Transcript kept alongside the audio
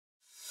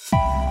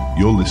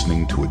You're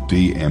listening to a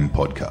DM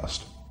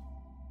podcast.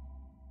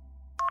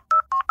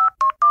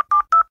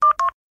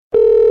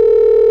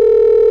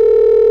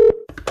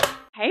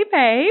 Hey,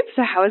 babe.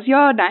 So how was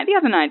your night the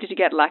other night? Did you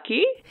get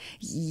lucky?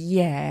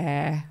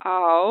 Yeah.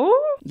 Oh?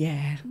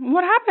 Yeah.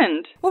 What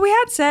happened? Well, we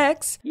had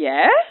sex.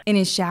 Yeah? In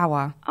his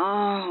shower.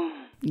 Oh.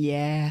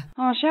 Yeah.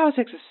 Oh, shower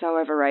sex is so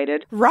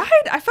overrated. Right?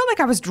 I felt like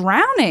I was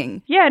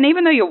drowning. Yeah, and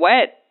even though you're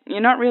wet,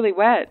 you're not really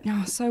wet.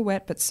 Oh, so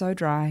wet but so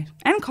dry.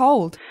 And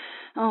cold.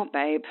 Oh,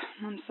 babe.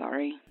 I'm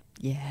sorry.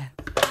 Yeah.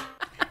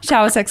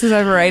 Shower sex is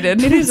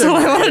overrated. It is That's all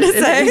I wanted to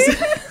overrated.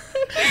 say.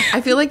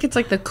 I feel like it's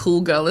like the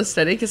cool girl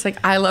aesthetic. It's like,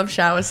 I love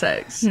shower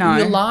sex. No.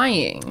 You're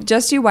lying.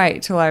 Just you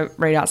wait till I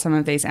read out some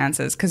of these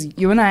answers because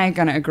you and I are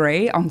going to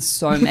agree on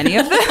so many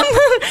of them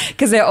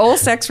because they're all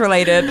sex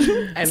related.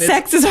 And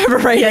sex is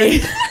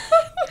overrated. Yeah.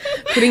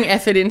 Putting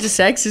effort into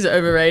sex is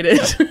overrated.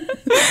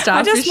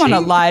 I just want to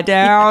lie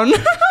down.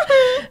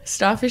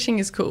 Starfishing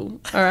is cool.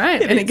 All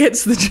right. And it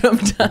gets the job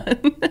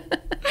done.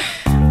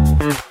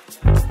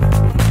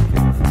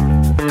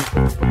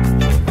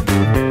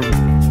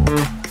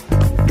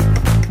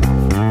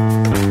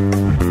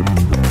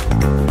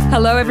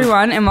 Hello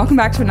everyone and welcome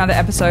back to another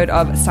episode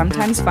of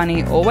Sometimes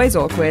Funny, Always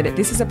Awkward.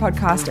 This is a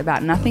podcast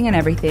about nothing and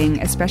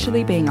everything,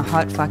 especially being a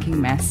hot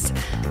fucking mess.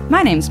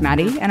 My name's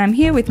Maddie and I'm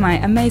here with my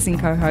amazing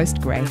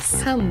co-host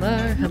Grace.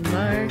 Hello.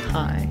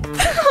 Hi.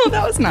 Oh,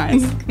 that was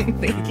nice.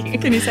 Thank you.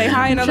 Can you say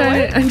hi another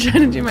way? I'm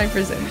trying to do my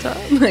presenter.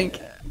 Like,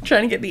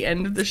 trying to get the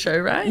end of the show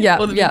right. Yeah.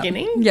 Or the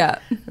beginning. Yeah.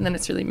 And then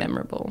it's really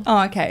memorable.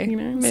 Oh, okay. You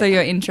know, so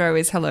your intro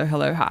is hello,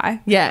 hello,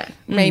 hi. Yeah,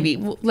 maybe.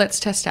 Well, let's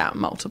test out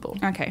multiple.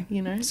 Okay.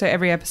 You know? So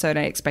every episode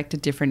I expect a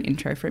different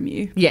intro from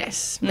you.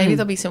 Yes. Maybe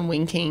there'll be some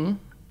winking.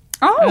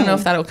 Oh. I don't know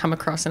if that'll come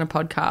across in a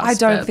podcast. I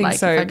don't but, think like,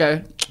 so. If I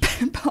go,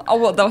 Oh,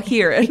 well, they'll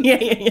hear it.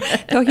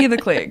 yeah. They'll hear the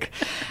click.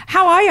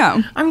 How are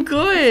you? I'm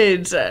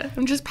good.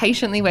 I'm just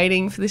patiently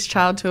waiting for this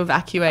child to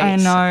evacuate. I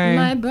know.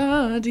 My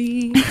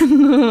body.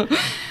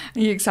 Are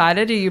you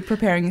excited? Are you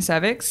preparing your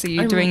cervix? Are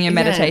you doing your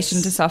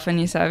meditation to soften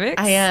your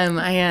cervix? I am.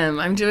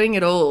 I'm doing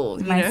it all.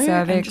 You My know?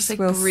 cervix I'm just like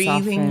will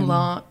breathing soften.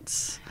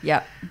 lots.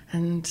 Yep.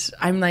 And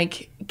I'm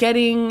like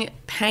getting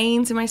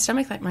pains in my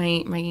stomach. Like my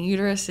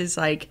uterus is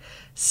like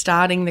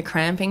starting the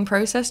cramping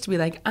process to be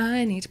like,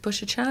 I need to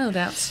push a child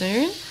out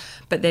soon.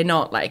 But they're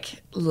not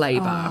like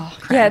labour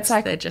cramps. Yeah, it's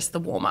like they're just the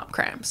warm-up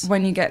cramps.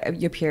 when you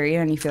get your period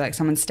and you feel like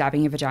someone's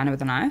stabbing your vagina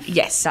with a knife.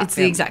 Yes, That it's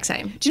the feeling. exact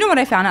same. Do you know what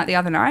I found out the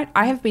other night?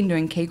 I have been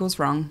doing Kegels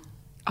wrong.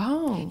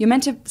 Oh. You're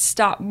meant to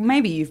start,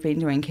 maybe you've been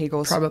doing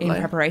Kegels Probably. in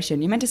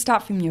preparation. You're meant to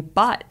start from your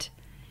butt.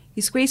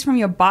 You squeeze from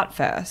your butt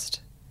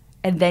first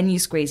and then you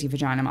squeeze your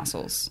vagina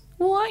muscles.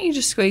 Well, aren't you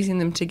just squeezing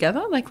them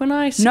together? Like when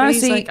I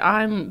squeeze,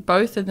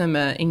 both of them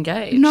are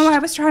engaged. No, I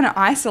was trying to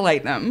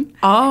isolate them.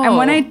 Oh. And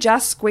when I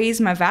just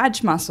squeeze my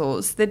vag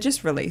muscles, they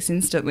just release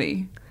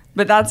instantly.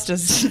 But that's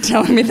just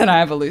telling me that I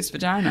have a loose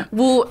vagina.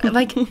 Well,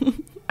 like,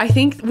 I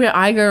think where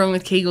I go wrong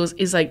with Kegels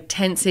is like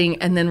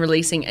tensing and then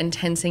releasing and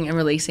tensing and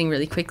releasing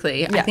really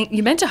quickly. Yeah. I think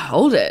you're meant to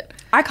hold it.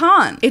 I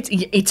can't.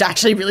 It's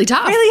actually really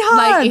tough. Really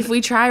hard. Like if we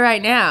try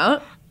right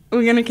now.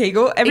 We're going to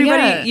Kegel.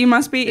 Everybody, Yeah. you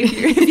must be,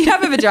 if you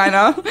have a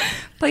vagina,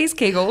 please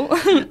Kegel All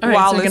right,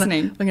 while so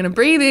listening. we're going to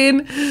breathe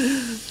in,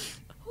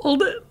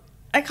 hold it.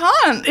 I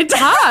can't. It's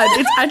hard.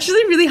 It's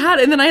actually really hard.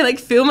 And then I like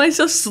feel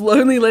myself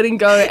slowly letting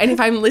go. And if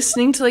I'm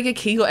listening to like a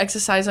Kegel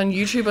exercise on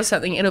YouTube or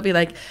something, it'll be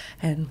like,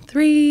 and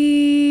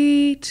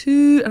 3,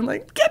 2, I'm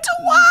like, get to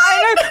 1.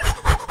 I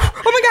know.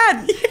 Oh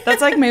my God. That's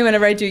like me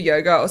whenever I do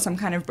yoga or some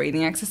kind of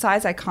breathing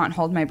exercise. I can't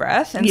hold my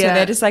breath. And so Yeah.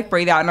 they're just like,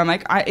 breathe out. And I'm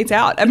like, it's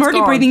out. I'm already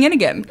gone. breathing in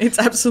again. It's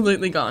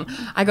absolutely gone.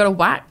 I got a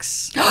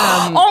wax.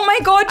 Oh my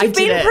God, you've I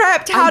did been it.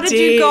 prepped. How I did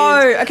you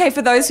go? Okay,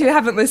 for those who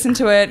haven't listened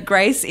to it,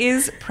 Grace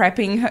is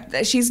prepping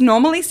her. She's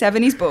normally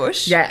 70s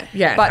bush.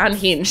 Yeah, But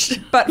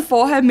unhinged. But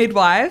for her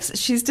midwives,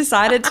 she's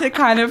decided to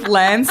kind of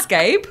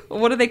landscape.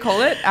 What do they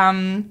call it?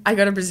 I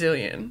got a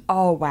Brazilian.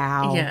 Oh,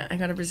 wow. Yeah, I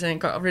got a Brazilian,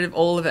 got rid of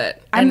all of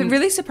it. I'm And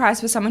really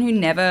surprised for someone who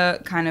never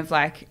kind of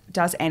like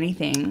does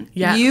anything.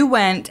 Yeah. You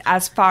went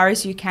as far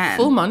as you can.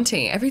 full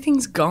Monty,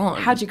 everything's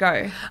gone. How'd you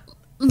go?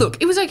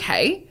 Look, it was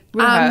okay.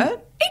 Will it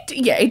hurt?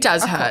 It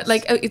does hurt. course.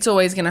 Like it's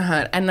always gonna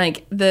hurt. And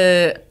like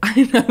I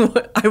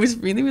was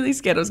really, really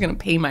scared I was gonna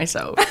pee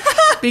myself.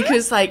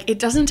 Because like it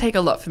doesn't take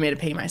a lot for me to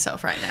pee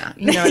myself right now.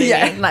 You know what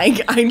Yeah. I mean?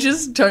 Like I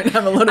just don't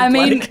have a lot of I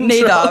bladder mean, control.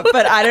 neither,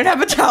 but I don't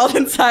have a child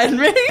inside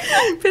me.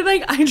 But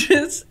like it's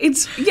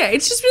just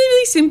really,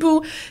 really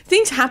simple.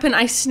 Things happen.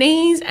 I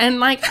sneeze and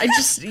like I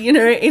just,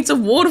 it's a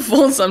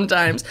waterfall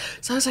sometimes.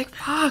 So I was like,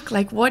 fuck,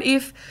 like what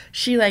if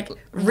she like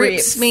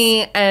rips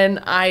me and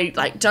I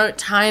like don't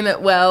time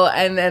it well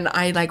and then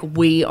I like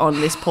wee on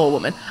this poor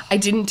woman. I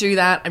didn't do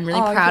that. I'm really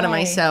proud of Okay.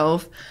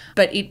 myself.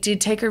 But it did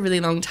take a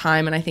really long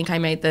time and I think I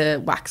made the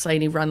wax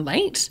lady run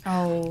late.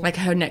 Oh. Like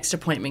her next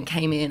appointment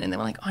came in and they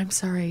were like, I'm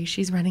sorry,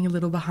 she's running a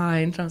little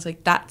behind. And I was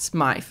like, that's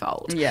my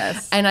fault.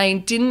 Yes. And I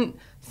didn't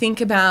think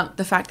about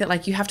the fact that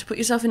like you have to put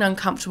yourself in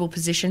uncomfortable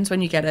positions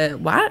when you get a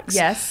wax.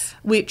 Yes.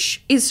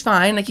 Which is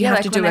fine. Like you have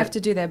like to when do they it. have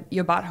to do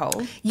your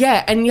butthole.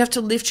 Yeah, and you have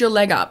to lift your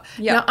leg up.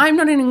 Yep. Now, I'm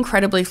not an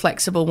incredibly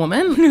flexible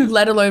woman,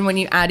 let alone when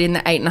you add in the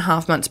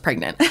 8.5 months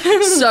pregnant.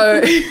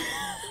 So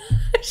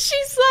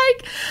she's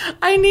like,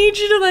 I need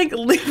you to like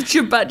lift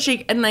your butt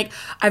cheek, and like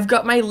I've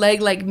got my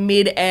leg like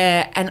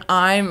mid-air, and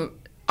I'm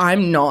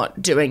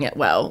not doing it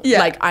well. Yeah.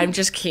 Like I'm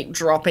just keep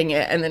dropping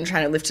it and then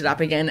trying to lift it up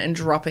again and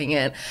dropping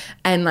it.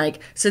 And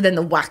like, so then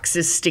the wax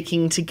is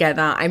sticking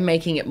together. I'm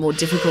making it more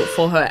difficult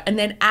for her. And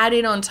then add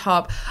in on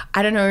top,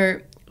 I don't know,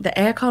 the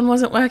aircon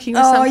wasn't working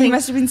or something. Oh, you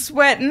must have been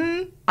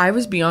sweating. I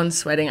was beyond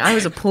sweating. I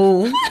was a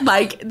pool.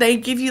 Like they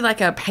give you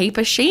like a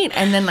paper sheet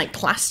and then like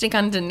plastic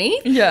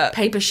underneath. Yeah.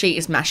 Paper sheet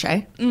is mache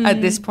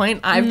at this point.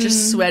 I've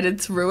just sweated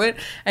through it,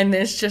 and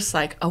there's just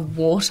like a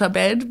water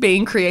bed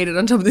being created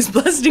on top of this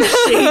plastic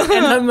sheet.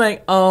 And I'm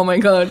like, oh my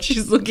God,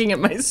 she's looking at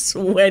my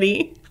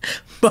sweaty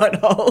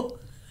butthole.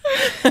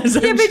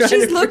 Yeah, but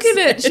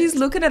she's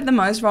looking at the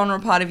most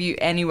vulnerable part of you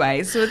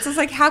anyway. So it's just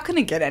like, how can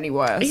it get any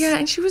worse? Yeah,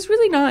 and she was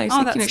really nice. Oh,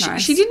 Like, that's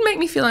nice. She didn't make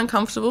me feel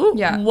uncomfortable.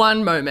 Yeah.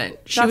 One moment.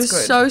 She That's was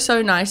good.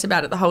 so nice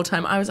about it the whole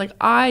time. I was like,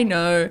 I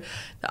know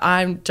that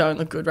I don't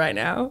look good right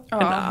now.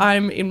 And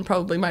I'm in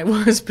probably my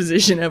worst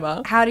position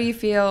ever. How do you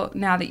feel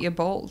now that you're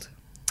bald?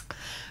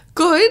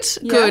 Good.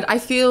 Yeah. I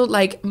feel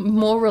like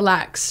more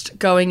relaxed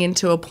going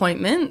into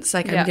appointments.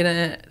 Like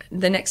Yeah.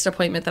 the next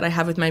appointment that I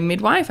have with my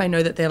midwife, I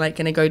know that they're like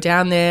gonna go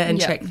down there and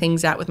Yeah. check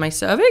things out with my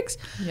cervix.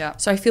 Yeah.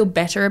 So I feel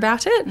better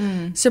about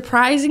it.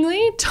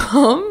 Surprisingly,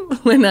 Tom,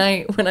 when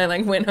I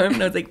like went home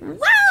and I was like, wow,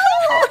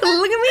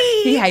 look at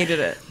me. He hated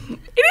it. He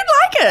didn't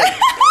like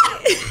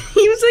it.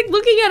 He was like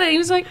looking at it and he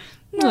was like,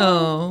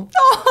 oh,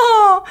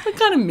 Oh, I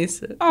kind of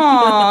miss it.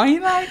 oh, he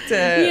liked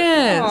it.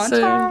 Yeah. Oh, so,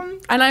 Tom.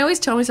 and I always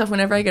tell myself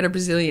whenever I get a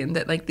Brazilian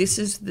that like this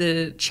is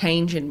the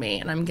change in me,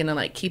 and I'm gonna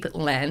like keep it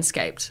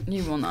landscaped.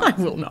 You will I not.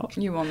 will not.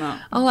 You will not.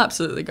 I'll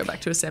absolutely go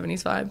back to a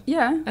 70s vibe.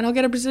 Yeah. And I'll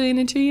get a Brazilian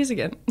in 2 years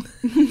again.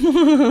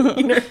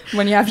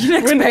 When you have your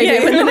next when, baby.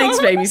 yeah, when the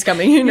next baby's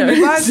coming, who knows?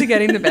 Midwives are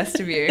getting the best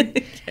of you.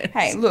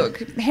 Hey, look,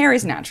 hair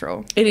is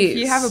natural. It If is.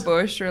 you have a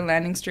bush or a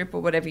landing strip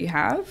or whatever you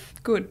have,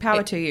 good,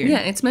 power to you. Yeah,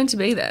 it's meant to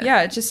be there.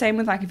 Yeah, it's just same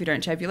with like if you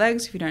don't shave your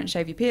legs, if you don't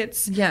shave your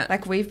pits. Yeah.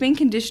 Like we've been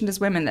conditioned as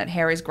women that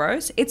hair is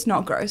gross. It's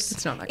not gross.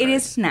 It's not that It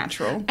gross. is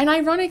natural. And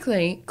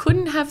ironically,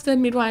 couldn't have the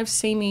midwives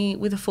see me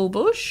with a full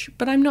bush,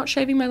 but I'm not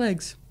shaving my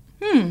legs.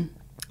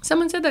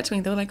 Someone said that to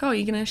me. They were like, "Oh,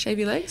 you're gonna shave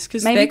your legs?"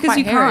 Because Maybe because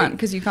you hairy. can't,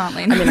 because you can't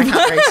lean. I mean, I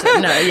can't reach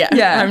them. No, yeah,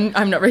 Yeah.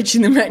 I'm not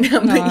reaching them right now.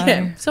 But No.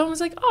 yeah, someone was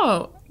like,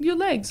 "Oh, your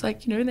legs,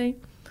 like they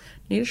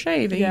need a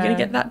shave. Are you Yeah. gonna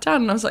get that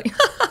done?" And I was like,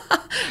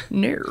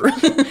 "No."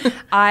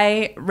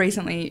 I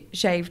recently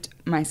shaved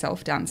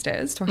myself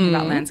downstairs talking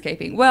about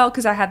landscaping. Well,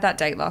 because I had that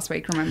date last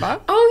week, remember?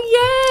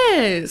 Oh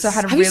yes. So I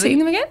had a Have you really- seen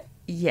them again?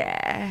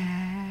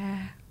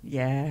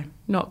 Yeah.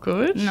 Not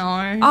good.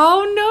 No.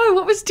 Oh no,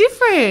 what was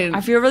different?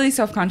 I feel really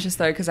self-conscious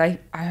though because I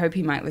hope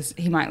he might listen.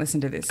 He might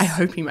listen to this. I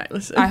hope he might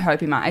listen. I hope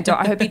he might.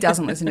 I hope he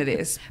doesn't listen to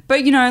this.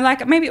 But you know,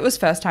 like maybe it was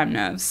first time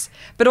nerves.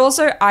 But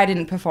also I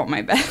didn't perform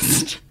my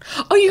best.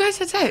 Oh, you guys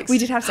had sex? We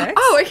did have sex.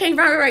 Oh, okay,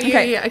 right.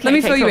 Okay, Yeah. let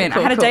me fill you cool, in. cool,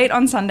 I had a cool. date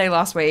on Sunday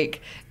last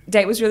week.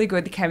 Date was really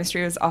good. The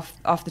chemistry was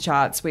off the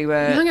charts. We You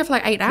hung out for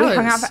like 8 hours. We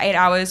hung out for 8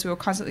 hours. We were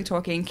constantly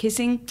talking,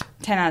 kissing.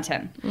 10 out of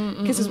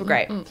 10. Kisses were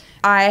great.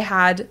 I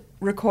had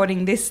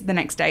recording this the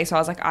next day, so I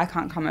was like, I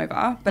can't come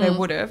over, but I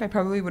would have. I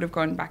probably would have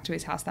gone back to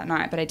his house that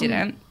night, but I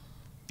didn't.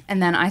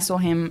 And then I saw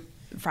him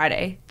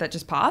Friday that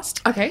just passed.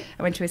 Okay.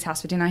 I went to his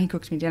house for dinner. He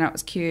cooked me dinner. It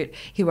was cute.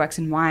 He works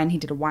in wine. He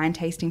did a wine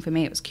tasting for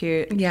me. It was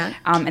cute. Yeah.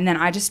 And then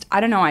I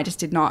don't know, I just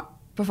did not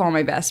perform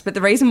my best. But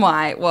the reason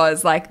why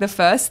was like the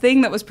first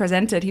thing that was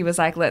presented, he was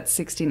like, let's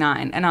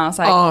 69. And I was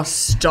like, Oh,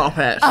 stop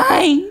it.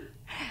 I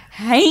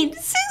hate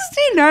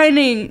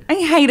 69ing. I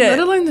hate it. Let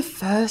alone the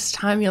first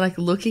time you're like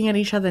looking at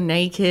each other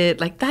naked.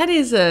 Like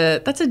that's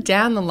a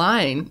down the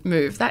line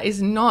move. That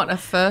is not a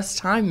first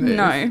time move.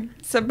 No.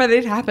 But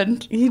it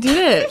happened. You did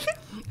it.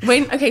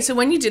 So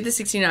when you did the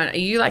 69, are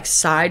you like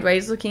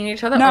sideways looking at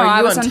each other? No, or are you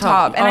I was on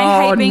top, and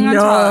I hate being on no,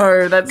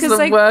 top. that's 'Cause, the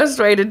like- worst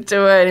way to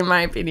do it, in my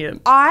opinion.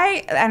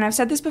 And I've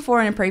said this before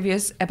in a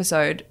previous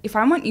episode, if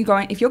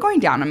you're going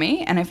down on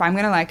me and if I'm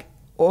going to like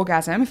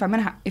orgasm, if I'm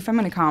going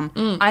to come,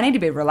 I need to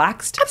be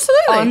relaxed.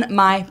 Absolutely. On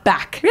my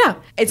back. Yeah.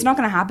 It's not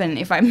going to happen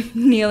if I'm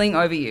kneeling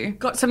over you.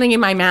 Got something in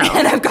my mouth.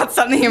 And I've got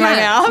something in my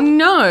Yeah, mouth.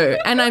 No.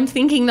 And I'm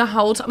thinking the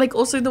whole time, like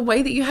also the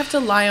way that you have to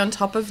lie on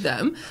top of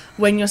them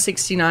when you're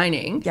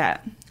 69ing. Yeah.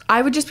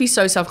 I would just be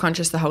so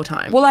self-conscious the whole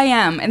time. Well, I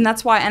am. And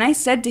that's why. And I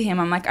said to him,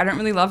 I'm like, I don't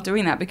really love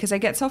doing that because I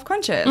get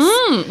self-conscious.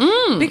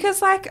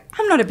 Because like,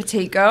 I'm not a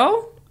petite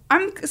girl.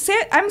 I'm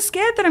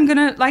scared that I'm going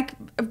to like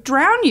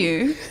drown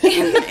you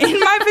in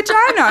my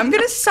vagina. I'm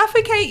going to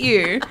suffocate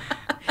you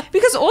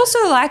Because also,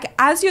 like,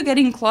 as you're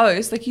getting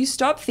close, like, you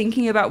stop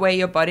thinking about where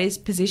your body's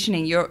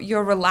positioning.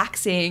 You're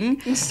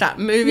relaxing. You start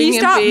moving. You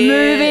start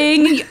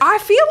moving. I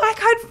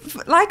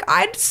feel like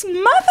I'd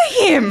smother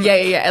him. Yeah.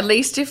 At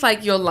least if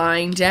like you're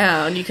lying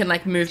down, you can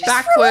like move Just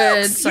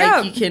backwards.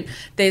 relax,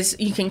 Like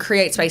you can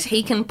create space.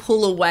 He can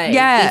pull away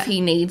if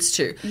he needs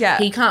to. Yeah.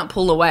 He can't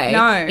pull away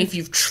No. if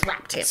you've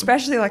trapped him.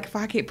 Especially like if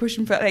I keep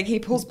pushing for like he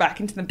pulls back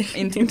into the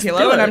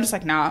pillow and I'm just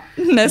like, nah,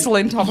 nestle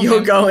in top of You're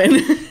him.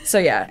 going. So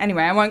yeah.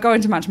 Anyway, I won't go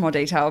into much more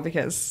detail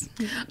because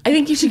I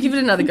think you should give it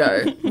another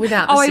go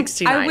without the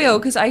 69. I will,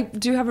 because I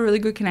do have a really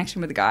good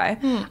connection with the guy.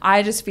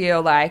 I just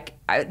feel like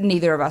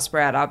neither of us were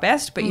at our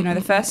best, but you know,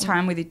 the first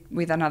time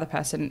with another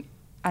person,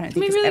 I don't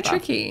think it's really ever.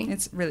 tricky.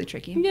 It's really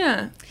tricky.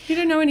 Yeah. You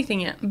don't know anything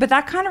yet. But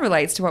that kind of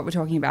relates to what we're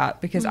talking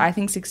about because I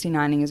think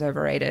 69ing is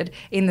overrated.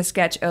 In the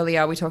sketch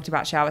earlier, we talked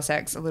about shower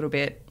sex a little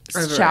bit.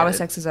 Overrated. Shower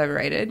sex is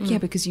overrated. Yeah,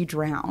 because you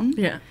drown.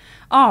 Yeah.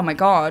 Oh my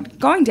God.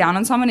 Going down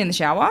on someone in the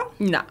shower?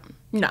 No.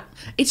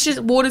 It's just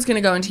water's going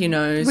to go into your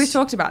nose. We've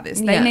talked about this.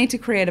 They need to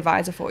create a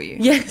visor for you.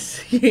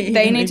 Yes.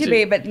 They need to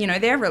be, but you know,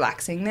 they're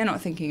relaxing. They're not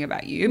thinking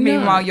about you.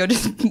 Meanwhile, you're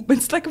just,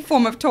 it's like a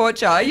form of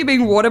torture. You're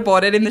being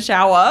waterboarded in the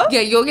shower. Yeah,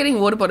 you're getting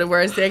waterboarded,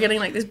 whereas they're getting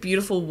like this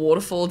beautiful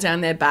waterfall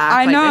down their back.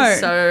 I like, know. They're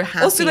so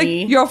happy. Also, like,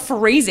 you're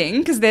freezing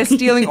because they're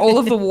stealing all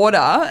of the water.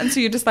 And so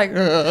you're just like,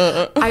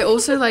 I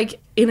also like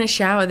in a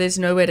shower, there's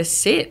nowhere to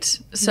sit.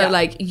 So Yeah.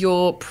 like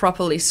you're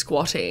properly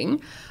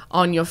squatting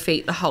on your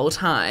feet the whole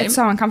time. it's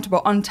so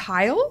uncomfortable. On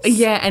tiles?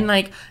 Yeah, and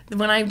like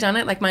when I've done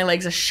it, like my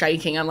legs are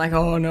shaking. I'm like,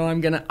 oh no, I'm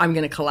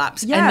gonna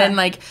collapse. Yeah. And then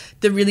like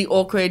the really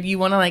awkward, you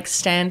want to like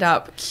stand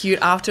up cute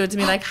afterwards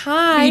and be like,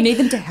 hi. But you need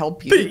them to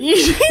help you. But you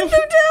need them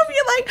to help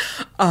you. Like,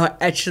 oh,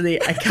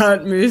 actually, I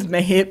can't move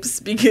my hips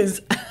because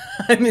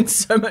I'm in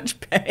so much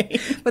pain.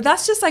 But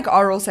that's just like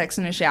oral sex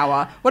in a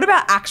shower. What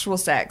about actual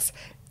sex?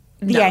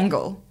 The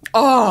angle.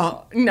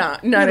 Oh, no.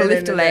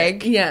 Lift a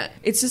leg. Yeah.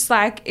 It's just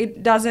like,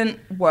 it doesn't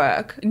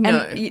work. No.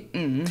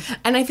 And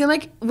And I feel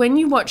like when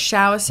you watch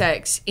shower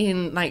sex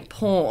in like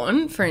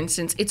porn, for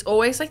instance, it's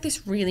always like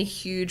this really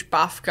huge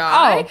buff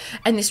guy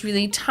and this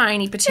really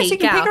tiny petite he can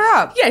gal. pick her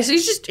up. Yeah, so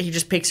he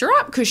just picks her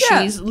up because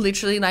Yeah. she's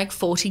literally like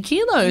 40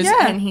 kilos.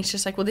 Yeah. And he's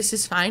just like, well, this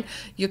is fine.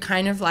 You're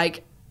kind of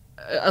like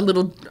a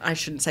little, I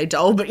shouldn't say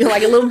doll, but you're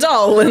like a little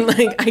doll and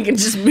like I can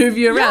just move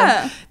you around.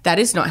 Yeah. That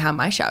is not how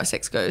my shower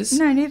sex goes.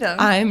 No, neither.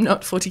 I'm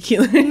not 40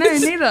 kilos. No,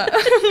 neither.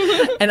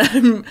 And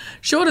I'm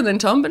shorter than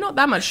Tom, but not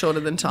that much shorter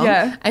than Tom.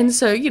 Yeah. And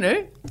so, you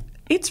know,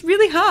 it's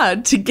really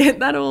hard to get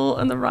that all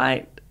on the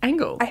right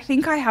angle. I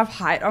think I have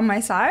height on my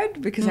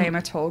side because I am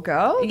a tall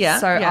girl. Yeah,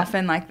 So yeah.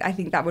 often, like, I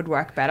think that would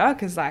work better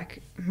because,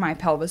 like, my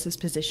pelvis is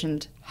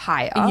positioned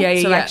higher. Yeah,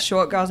 So, yeah. like,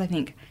 short girls, I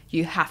think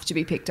you have to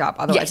be picked up.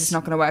 Otherwise, Yes. it's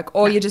not going to work.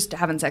 Or you're just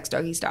having sex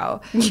doggy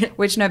style,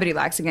 which nobody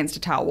likes against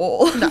a towel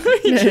wall.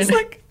 You're just, no.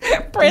 like,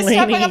 press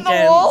tapping on the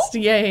wall.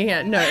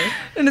 Yeah. No.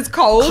 And it's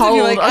cold. and Cold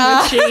you're like,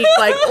 on your cheek.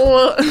 Like,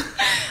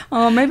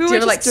 oh, maybe do we're you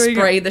ever just like doing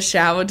spray it the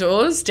shower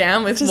doors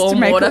down with just to warm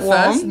make water it warm.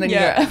 first? And then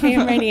Yeah. you go, okay,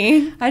 I'm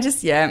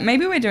ready.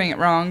 maybe we're doing it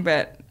wrong,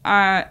 but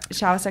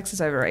shower sex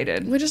is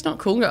overrated. We're just not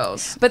cool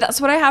girls. But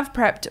that's what I have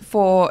prepped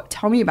for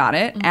Tell Me About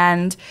It.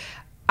 And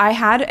I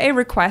had a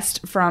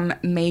request from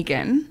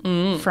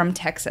Megan from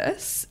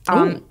Texas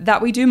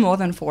that we do more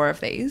than 4 of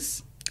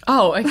these.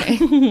 Oh, okay.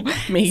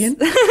 Megan.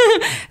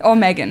 Or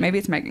Megan. Maybe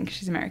it's Megan because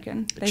she's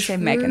American. They say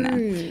Megan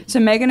there. So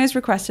Megan has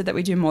requested that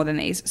we do more than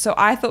these. So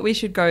I thought we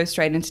should go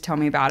straight into Tell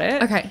Me About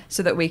It. Okay.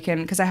 So that we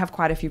can, because I have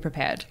quite a few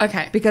prepared.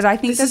 Okay. Because I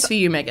think This is for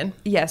you, Megan.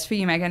 Yes, for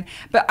you, Megan.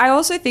 But I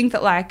also think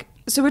that, like,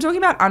 so we're talking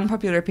about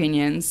unpopular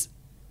opinions.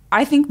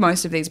 I think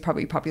most of these are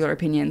probably popular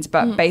opinions,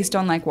 but based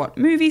on, like, what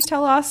movies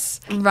tell us.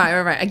 Right.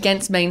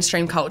 Against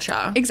mainstream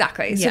culture.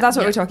 Exactly. So Yeah, that's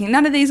what yeah. we're talking.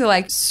 None of these are,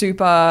 like,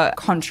 super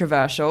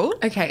controversial.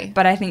 Okay.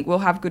 But I think we'll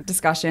have good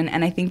discussion,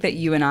 and I think that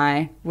you and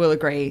I will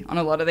agree on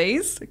a lot of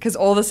these, because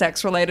all the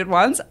sex-related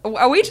ones,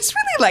 are we just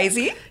really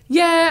lazy?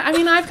 Yeah, I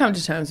mean, I've come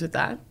to terms with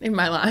that in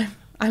my life.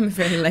 I'm a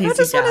very lazy I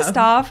just want gal. to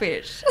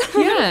starfish.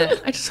 Yeah,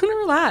 I just want to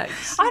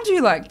relax. I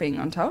do like being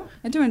on top.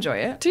 I do enjoy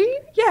it. Do you?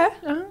 Yeah.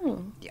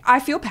 Oh. I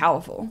feel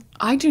powerful.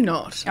 I do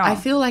not. Oh. I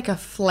feel like a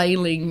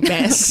flailing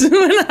mess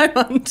when I'm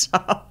on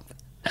top.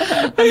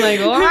 I'm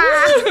like,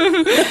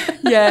 "Wah."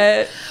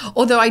 Yeah.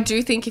 Although I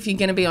do think if you're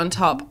going to be on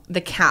top,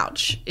 the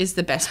couch is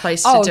the best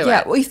place to Oh, do yeah.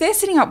 it. Well, if they're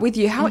sitting up with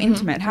you, how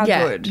intimate, how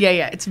Yeah, good.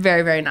 yeah. It's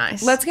very, very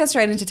nice. Let's get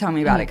straight into Tell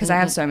Me About It, because I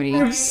have so many. I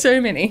have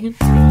so many.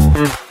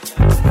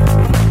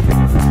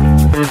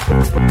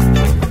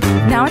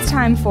 Now it's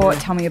time for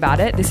Tell Me About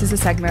It. This is a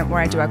segment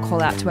where I do a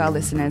call out to our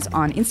listeners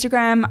on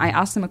Instagram. I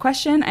ask them a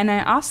question and I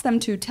ask them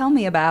to tell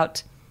me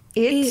about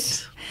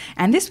it.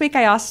 And this week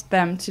I asked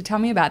them to tell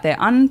me about their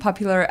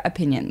unpopular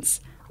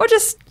opinions, or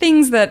just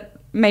things that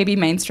maybe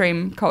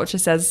mainstream culture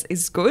says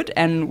is good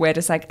and we're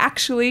just like,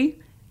 actually,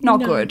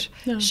 not good.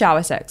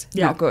 Shower sex,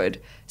 not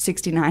good.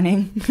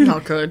 69ing,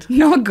 Not good.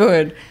 not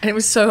good. And it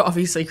was so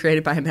obviously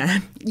created by a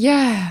man.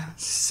 Yeah.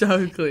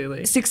 So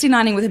clearly.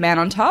 69ing with a man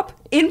on top,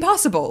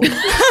 impossible.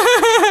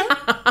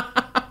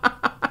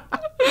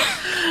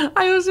 I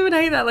I also would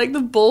hate that. Like, the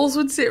balls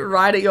would sit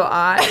right at your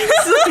eyes.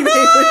 Like,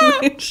 they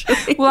would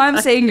literally- Well, I'm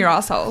seeing your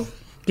asshole.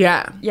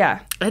 Yeah. Yeah.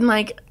 And,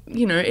 like,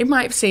 you know, it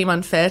might seem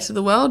unfair to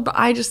the world, but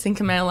I just think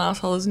a male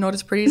asshole is not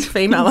as pretty as a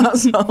female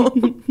asshole.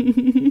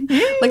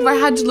 Like, if I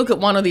had to look at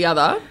one or the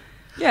other,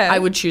 Yeah. I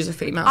would choose a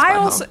female's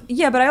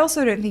butthole. But I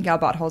also don't think our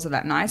buttholes are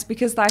that nice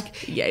because,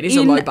 like, Yeah, it is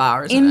a low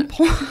bar, isn't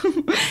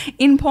it?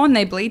 In porn,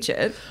 they bleach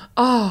it.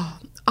 Oh,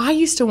 I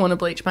used to want to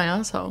bleach my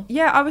asshole.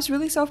 Yeah, I was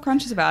really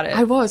self-conscious about it.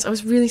 I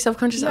was really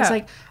self-conscious. I was Yeah.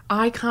 like,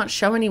 I can't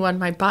show anyone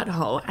my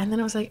butthole. And then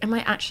I was like, am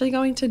I actually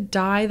going to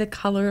dye the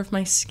color of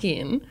my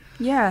skin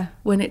Yeah.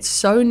 when it's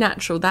so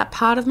natural? That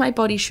part of my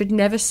body should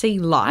never see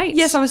light.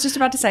 Yes, I was just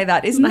about to say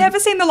that. It's never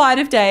seen the light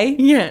of day.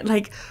 Yeah,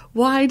 like,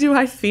 why do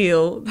I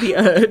feel the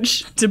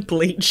urge to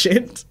bleach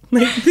it?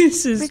 Like,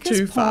 this is Because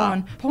too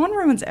far. porn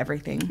ruins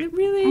everything. It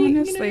really,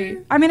 Honestly. you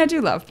know. I mean, I do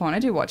love porn. I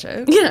do watch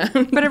it. Yeah.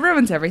 But it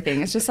ruins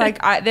everything. It's just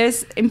like,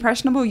 there's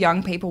impressionable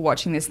young people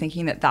watching this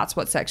thinking that that's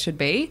what sex should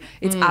be.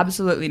 It's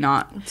absolutely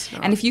not. not.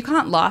 And if you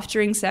can't laugh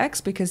during sex,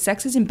 because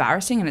sex is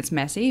embarrassing and it's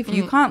messy, if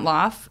you can't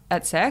laugh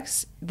at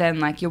sex, then,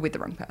 like, you're with the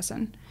wrong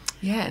person.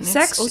 Yeah, and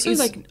Sex it's also, is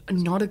like,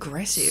 not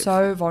aggressive.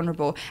 So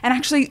vulnerable. And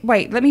actually,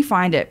 wait, let me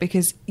find it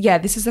because, yeah,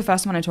 this is the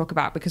first one I talk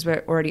about because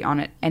we're already on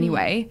it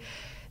anyway.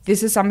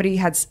 This is somebody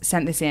had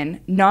sent this in.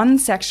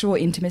 Non-sexual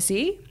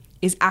intimacy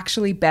is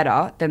actually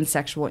better than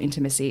sexual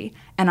intimacy.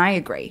 And I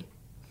agree.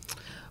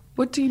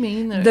 What do you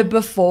mean, though? The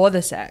before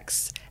the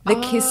sex. The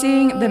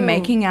kissing, the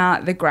making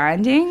out, the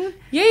grinding.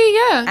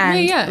 Yeah.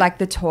 And like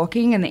the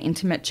talking and the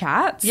intimate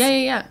chats.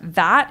 Yeah.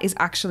 That is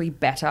actually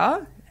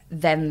better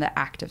than the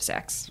act of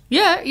sex.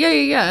 Yeah.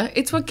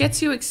 It's what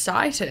gets you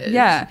excited.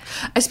 Yeah.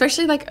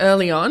 Especially, like,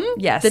 early on.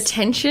 Yes. The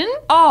tension.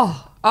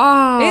 Oh,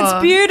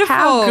 it's beautiful.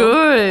 How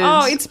good.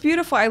 Oh, it's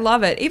beautiful. I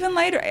love it. Even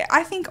later,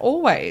 I think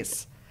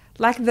always.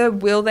 Like the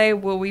will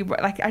we,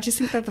 like, I just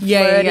think that the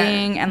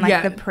flirting and,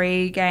 like, the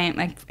pre-game,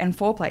 like, and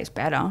foreplay is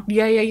better.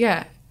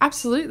 Yeah.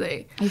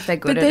 Absolutely. If they're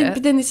good at it.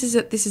 But then this is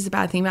a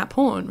bad thing about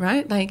porn,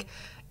 right? Like,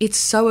 it's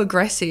so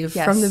aggressive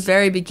Yes. from the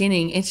very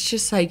beginning. It's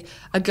just like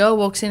a girl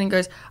walks in and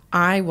goes,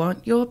 I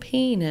want your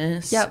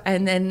penis. Yep.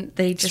 And then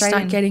they just Straight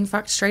start in. getting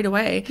fucked straight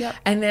away. Yep.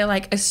 And they're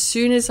like, as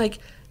soon as, like,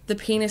 the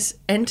penis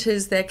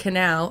enters their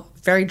canal,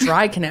 very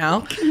dry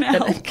canal.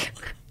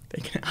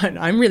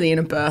 I'm really in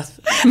a birth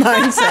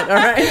mindset, all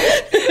right?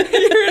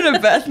 You're in a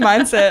birth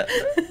mindset.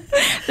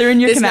 They're in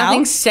your There's canal.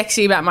 nothing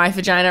sexy about my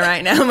vagina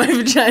right now. My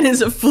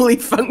vaginas are fully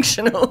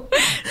functional.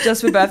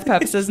 Just for birth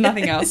purposes,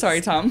 nothing else.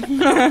 Sorry, Tom.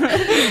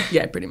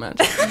 Yeah, pretty much.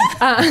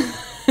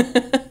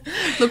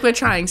 Look, we're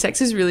trying.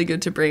 Sex is really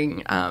good to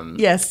bring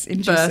Yes, birth,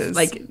 induces.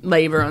 like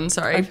labor on,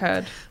 sorry. I've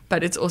heard.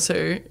 But it's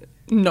also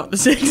not the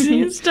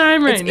sexiest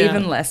time right It's now.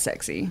 even less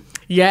sexy.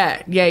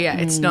 Yeah.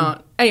 It's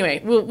not.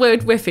 Anyway,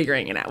 we're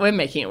figuring it out. We're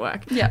making it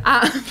work. Yeah.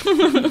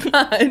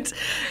 But,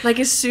 like,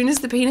 as soon as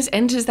the penis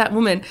enters that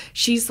woman,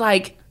 she's,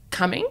 like,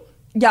 coming.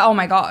 Yeah, oh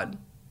my God.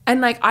 And,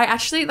 like, I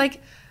actually,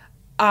 like,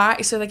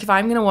 so, like, if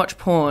I'm going to watch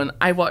porn,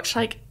 I watch,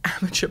 like,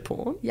 amateur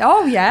porn.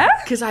 Oh, yeah?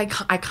 Because I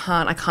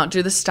can't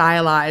do the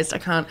stylized. I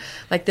can't,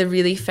 like, the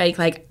really fake,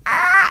 like,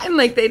 and,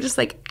 like, they're just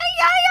like,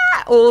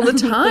 all the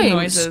time. The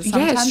noises. Yeah,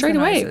 Sometimes straight the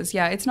away. noises.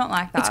 Yeah, it's not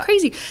like that. It's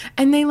crazy.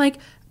 And they, like,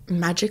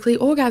 magically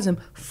orgasm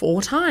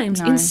 4 times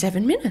No. in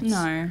 7 minutes. No.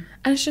 And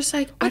it's just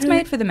like, It's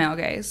made for the male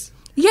gaze.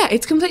 Yeah,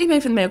 it's completely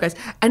made for the male guys.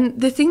 And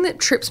the thing that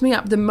trips me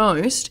up the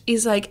most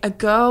is, like, a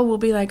girl will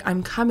be like,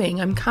 I'm coming.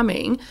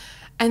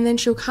 And then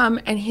she'll come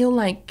and he'll,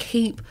 like,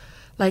 keep,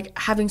 like,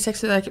 having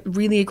sex with her, like,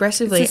 really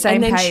aggressively. It's the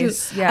same and then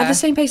pace, yeah. At the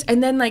same pace.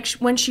 And then, like,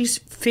 when she's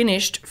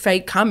finished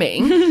fake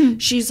coming,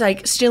 she's,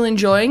 like, still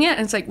enjoying it.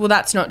 And it's like, well,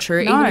 that's not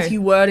true. No. Even if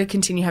you were to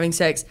continue having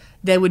sex,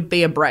 there would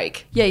be a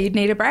break. Yeah, you'd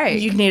need a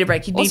break. You'd need a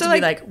break. You'd need Also, to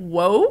be like,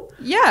 whoa,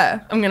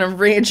 yeah. I'm going to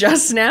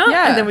readjust now.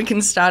 Yeah. And then we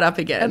can start up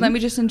again. And let me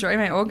just enjoy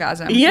my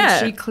orgasm.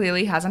 Yeah. Which she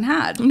clearly hasn't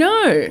had.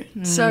 No.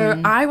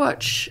 So I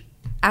watch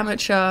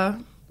amateur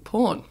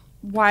porn.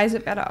 Why is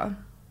it better?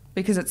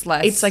 Because it's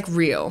less. It's like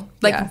real.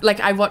 Like Yeah. like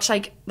I watch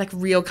like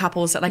real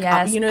couples that like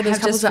Yes, you know those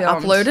have couples just that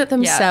filmed. upload it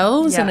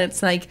themselves Yeah. and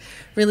it's like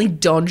really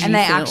dodgy and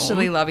they film.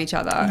 actually love each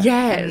other.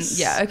 Yes. And,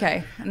 yeah,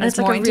 okay. And it's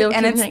like a real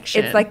and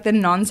connection. it's like the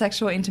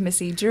non-sexual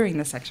intimacy during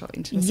the sexual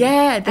intimacy.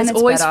 Yeah, there's and it's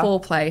always better.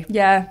 foreplay.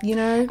 Yeah. You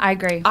know? I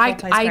agree. I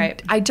Foreplay's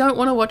great. I don't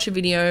want to watch a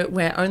video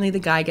where only the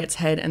guy gets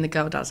head and the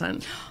girl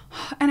doesn't.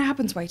 And it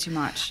happens way too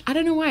much. I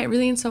don't know why. It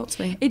really insults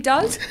me. It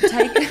does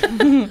take...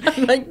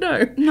 I'm like,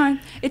 no. No,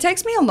 it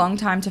takes me a long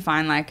time to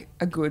find like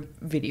a good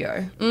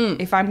video.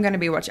 If I'm going to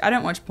be watching, I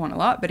don't watch porn a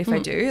lot, but if I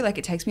do, like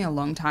it takes me a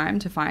long time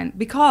to find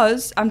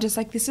because I'm just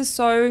like, this is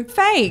so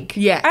fake.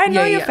 Yeah, I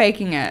know yeah, you're yeah.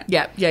 faking it.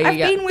 Yeah. I've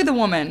been with a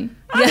woman.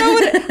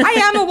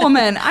 I am a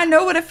woman. I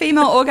know what a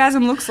female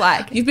orgasm looks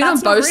like. You've been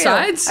That's on not both real.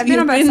 sides. I've been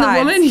on both You've been sides.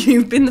 the woman,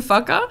 you've been the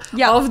fucker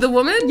of the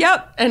woman.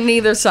 Yep. And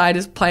neither side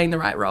is playing the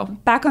right role.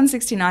 Back on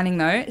 69ing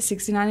though,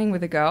 69ing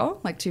with a girl,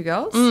 like 2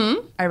 girls,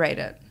 I rate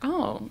it.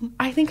 Oh,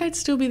 I think I'd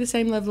still be the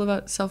same level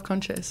of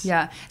self-conscious.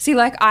 Yeah. See,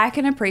 like, I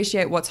can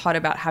appreciate what's hot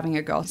about having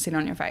a girl sit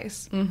on your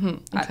face.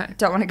 Mm-hmm. Okay. I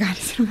don't want a guy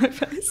to sit on my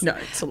face. No,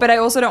 it's a lot. But I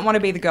also don't want to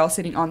be the girl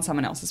sitting on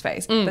someone else's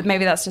face. But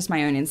maybe that's just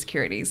my own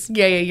insecurities.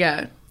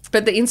 Yeah.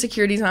 But the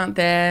insecurities aren't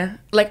there.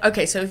 Like,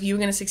 okay, so if you were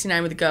going to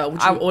 69 with a girl,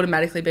 would you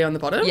automatically be on the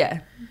bottom? Yeah.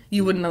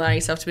 You wouldn't allow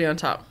yourself to be on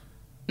top?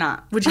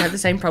 Nah. Would you have the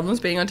same problems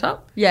being on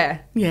top? Yeah.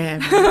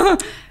 Yeah.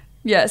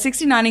 Yeah,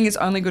 69ing is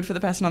only good for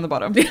the person on the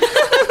bottom.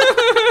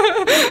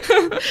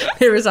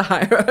 There is a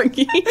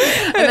hierarchy.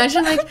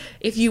 Imagine, like,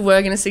 if you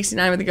were going to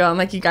 69 with a girl and,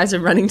 like, you guys are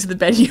running to the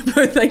bed, you're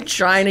both, like,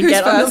 trying to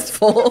get on the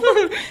floor.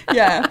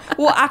 Yeah.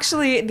 Well,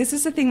 actually, this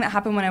is the thing that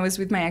happened when I was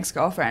with my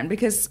ex-girlfriend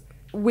because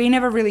we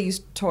never really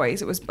used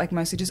toys. It was, like,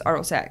 mostly just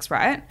oral sex,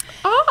 right?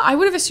 Oh, I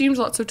would have assumed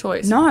lots of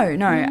toys.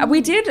 No.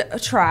 We did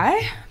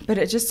try, but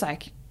it just,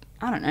 like,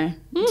 I don't know.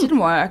 It didn't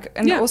work.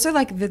 And also,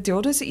 like, the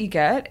dildos that you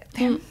get,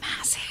 they're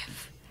massive.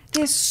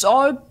 They're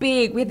so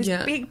big. We had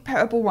this big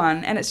purple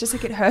one, and it's just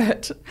like it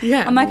hurt.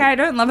 Yeah. I'm like, I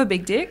don't love a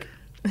big dick.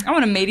 I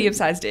want a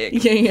medium-sized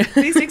dick. Yeah.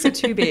 These dicks are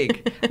too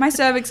big. My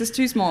cervix is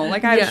too small.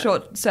 Like I have a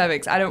short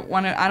cervix. I don't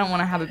want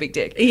to have a big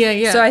dick.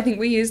 Yeah. So I think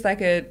we used like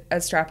a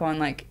strap-on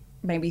like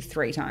maybe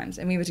 3 times,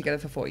 and we were together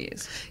for 4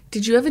 years.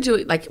 Did you ever do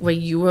it like where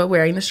you were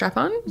wearing the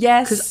strap-on?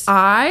 Yes. Because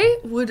I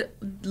would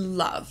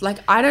love, like,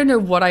 I don't know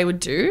what I would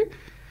do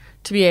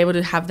to be able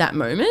to have that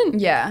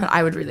moment. Yeah. But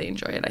I would really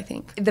enjoy it, I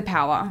think. The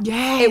power.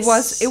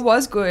 Yes. It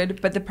was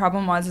good, but the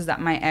problem was that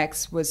my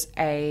ex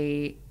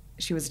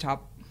she was a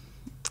top.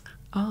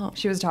 Oh.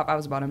 She was a top, I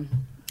was a bottom.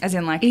 As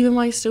in like Even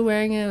while you're still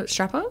wearing a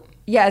strap-on?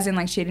 Yeah, as in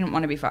like she didn't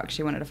want to be fucked.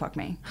 She wanted to fuck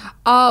me.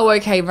 Oh,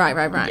 okay.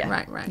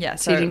 Right. Yeah,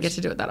 So you didn't get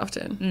to do it that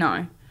often.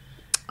 No.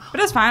 But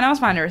it was fine. I was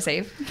fine to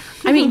receive.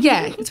 I mean,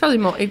 yeah, it's probably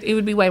more, it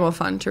would be way more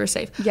fun to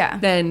receive. Yeah.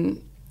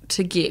 Than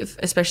to give,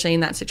 especially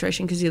in that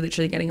situation, because you're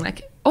literally getting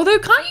like, although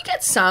can't you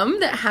get some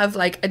that have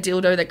like a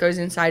dildo that goes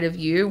inside of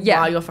you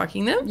while you're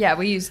fucking them? Yeah,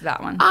 we used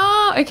that one.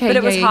 Oh, okay. But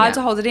it was hard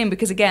to hold it in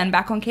because, again,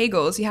 back on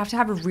Kegels, you have to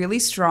have a really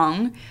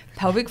strong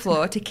pelvic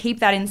floor to keep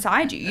that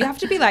inside you. You have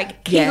to be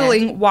like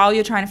Kegling while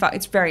you're trying to fuck.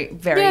 It's very,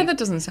 very... Yeah, that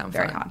doesn't sound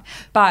very fun. hard.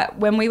 But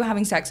when we were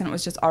having sex and it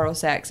was just oral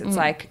sex, it's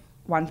like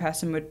one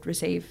person would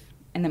receive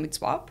and then we'd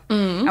swap.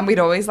 And we'd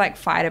always like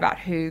fight about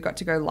who got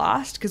to go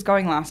last because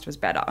going last was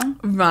better.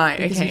 Right,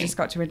 Because okay. you just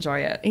got to enjoy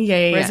it.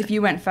 Yeah. Whereas if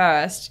you went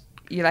first...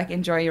 you like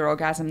enjoy your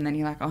orgasm and then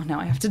you're like, oh, now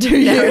I have to do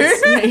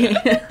you.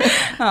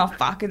 Oh,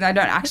 fuck. And I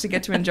don't actually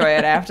get to enjoy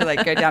it. I have to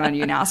like go down on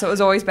you now. So it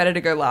was always better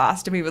to go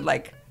last and we would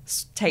like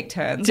take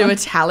turns. Do a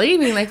tally?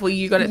 Being like, well,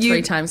 you got it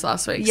 3 times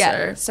last week.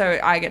 Yeah. So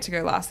I get to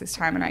go last this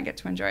time and I get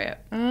to enjoy it.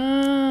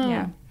 Oh.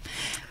 Yeah.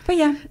 But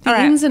yeah. The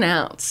ins and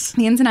outs.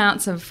 The ins and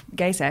outs of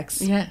gay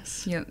sex.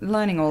 Yes. You're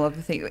learning all of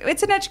the things.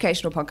 It's an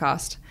educational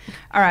podcast.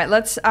 All right,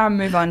 let's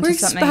move on We're to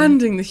something.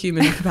 expanding the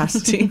human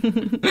capacity.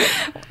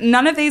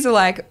 None of these are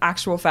like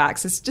actual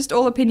facts. It's just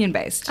all opinion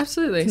based.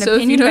 Absolutely. An So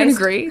if you don't opinion-based-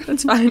 agree,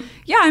 that's fine.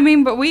 Yeah, I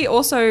mean, but we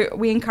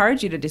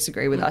encourage you to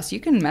disagree with us. You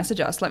can message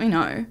us. Let me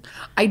know.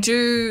 I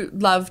do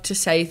love to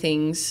say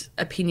things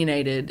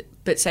opinionated,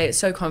 but say it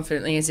so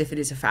confidently as if it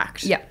is a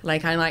fact. Yeah.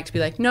 Like I like to be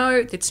like, no,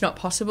 it's not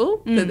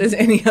possible that there's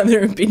any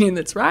other opinion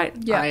that's right.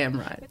 Yeah. I am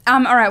right.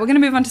 All right, we're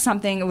going to move on to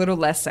something a little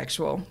less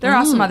sexual. There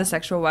are some other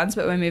sexual ones,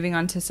 but we're moving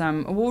on to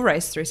some. We'll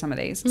race through some of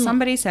these.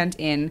 Somebody sent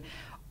in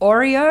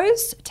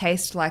Oreos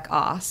taste like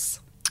ass.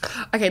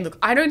 Okay, look,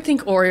 I don't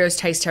think Oreos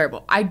taste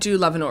terrible. I do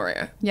love an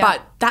Oreo. Yeah.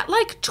 But that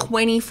like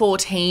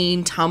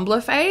 2014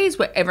 Tumblr phase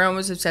where everyone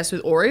was obsessed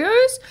with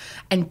Oreos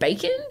and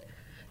bacon.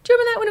 Do you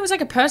remember that when it was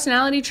like a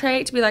personality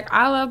trait to be like,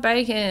 I love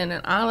bacon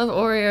and I love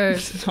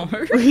Oreos? No.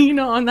 Were you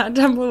not on that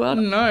Tumblr world?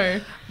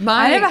 No.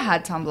 I never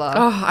had Tumblr.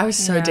 Oh, I was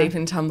so deep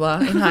in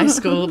Tumblr in high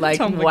school.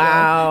 Like, Tumblr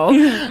wow.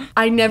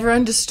 I never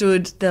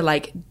understood the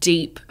like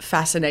deep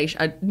obsession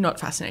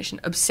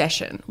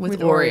with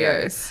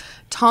Oreos.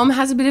 Tom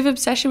has a bit of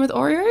obsession with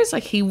Oreos.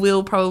 Like he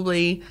will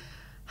probably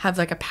have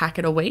like a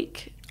packet a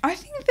week. I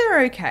think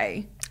they're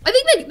okay. I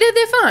think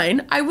they're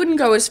fine. I wouldn't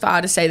go as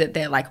far to say that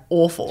they're like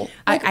awful.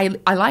 I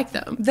like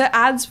them. The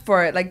ads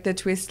for it, like the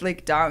twist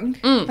lick dunk,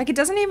 like it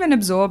doesn't even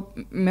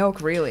absorb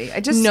milk really.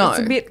 It's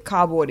a bit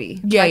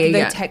cardboardy. Yeah, like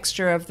yeah. the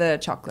texture of the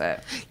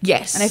chocolate.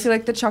 Yes. And I feel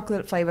like the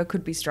chocolate flavor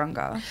could be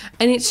stronger.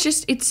 And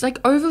it's like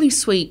overly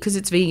sweet because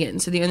it's vegan.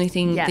 So the only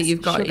thing that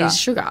you've got is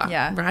sugar.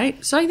 Yeah.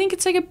 Right. So I think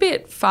it's like a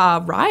bit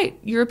far right,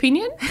 your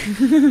opinion.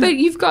 But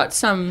you've got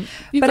some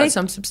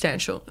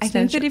substantial. I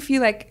think that if you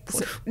like,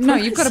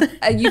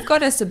 you've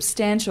got a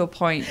substantial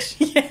point.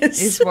 Yes.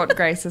 Is what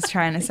Grace is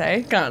trying to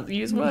say. Can't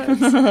use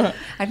words.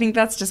 I think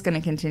that's just going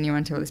to continue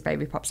until this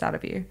baby pops out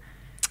of you.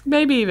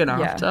 Maybe even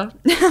after.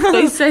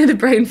 They say the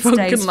brain fog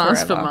Stays can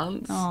last for forever.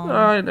 months. Oh,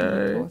 I poor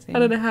know. thing. I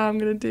don't know how I'm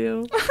going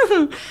to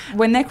deal.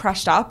 When they're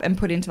crushed up and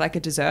put into like a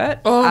dessert,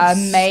 Oh,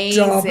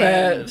 amazing. stop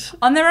it.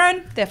 On their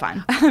own, they're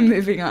fine.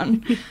 Moving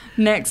on.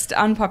 Next,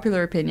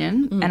 unpopular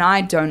opinion, and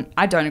I don't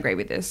agree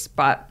with this,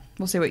 but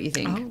we'll see what you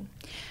think. Oh.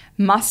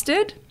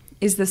 Mustard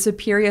is the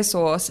superior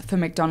sauce for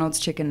McDonald's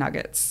chicken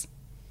nuggets.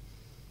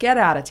 Get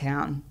out of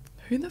town.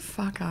 Who the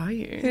fuck are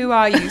you? Who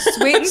are you?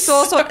 Sweet and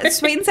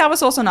sweet and sour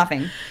sauce or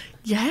nothing?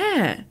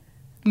 Yeah.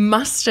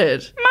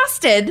 Mustard.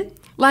 Mustard.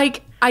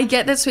 Like, I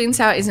get that sweet and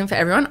sour isn't for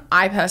everyone.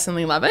 I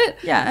personally love it.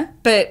 Yeah.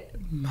 But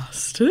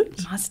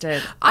mustard?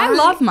 Mustard. I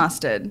love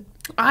mustard.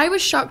 I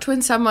was shocked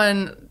when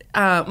someone,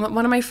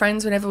 one of my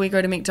friends, whenever we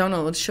go to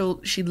McDonald's,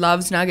 she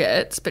loves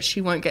nuggets, but she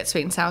won't get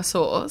sweet and sour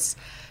sauce.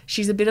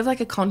 She's a bit of like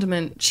a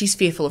condiment. She's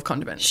fearful of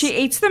condiments. She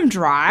eats them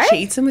dry? She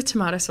eats them with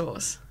tomato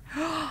sauce.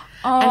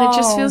 And it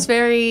just feels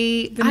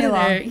very vanilla.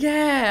 I don't know.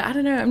 Yeah, I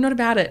don't know. I'm not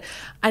about it.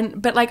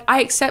 But like I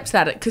accept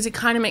that because it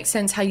kind of makes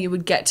sense how you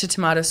would get to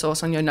tomato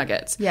sauce on your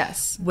nuggets.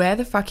 Yes. Where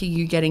the fuck are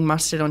you getting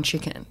mustard on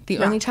chicken? The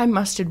only time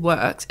mustard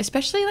works,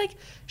 especially like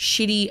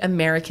shitty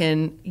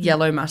American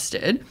yellow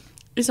mustard,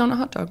 is on a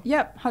hot dog.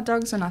 Yep. Hot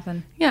dogs or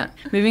nothing. Yeah.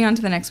 Moving on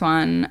to the next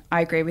one. I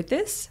agree with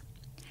this.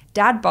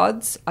 Dad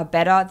bods are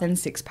better than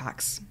six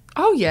packs.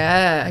 Oh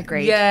yeah.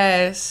 Agreed.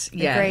 Yes.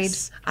 Agreed.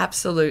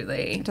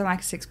 Absolutely. I don't like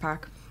a six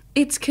pack.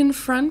 It's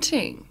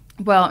confronting.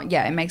 Well,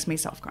 yeah, it makes me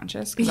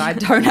self-conscious because I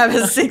don't have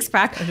a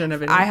six-pack. I don't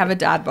have any. I have a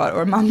dad bod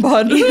or a mum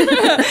bod.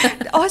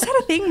 Oh, is that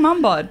a thing?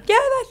 Mum bod. Yeah,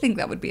 I think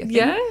that would be a thing.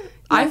 Yeah?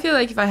 I feel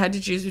like if I had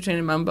to choose between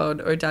a mum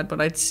bod or a dad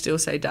bod, I'd still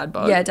say dad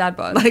bod. Yeah, dad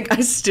bod. Like,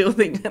 I still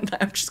think that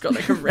I've just got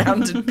like a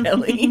rounded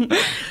belly.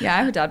 Yeah, I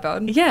have a dad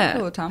bod. Yeah. A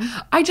little tum.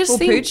 I just or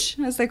think... pooch,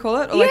 as they call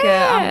it. Or like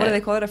a, what do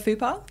they call it? A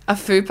fupa? A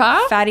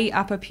fupa? Fatty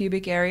upper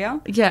pubic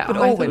area. Yeah. But I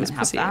all thought it women was have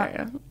pussy that.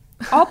 area.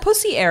 Oh,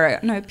 pussy area.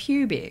 No,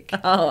 pubic.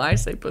 Oh, I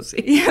say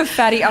pussy. Yeah,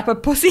 fatty upper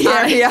pussy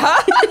area.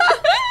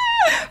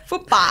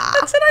 Fupa.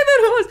 That's what I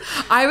thought it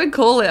was. I would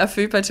call it a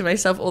fupa to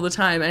myself all the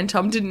time, and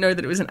Tom didn't know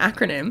that it was an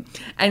acronym,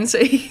 and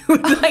so he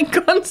would like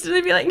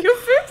constantly be like, "You're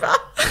fupa,"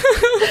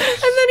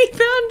 and then he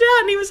found out,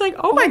 and he was like,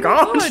 "Oh my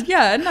god,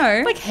 Yeah,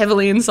 no. like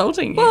heavily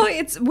insulting you." Well,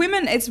 it's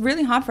women. It's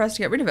really hard for us to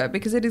get rid of it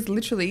because it is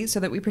literally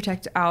so that we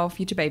protect our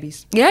future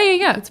babies.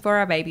 yeah. It's for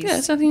our babies. Yeah,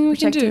 it's something we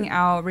can do. Protecting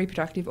our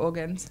reproductive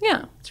organs.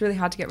 Yeah, It's really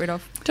hard to get rid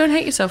of. don't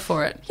hate yourself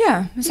for it.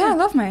 Yeah. So I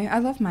love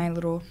my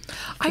little.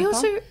 I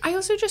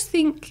also just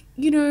think,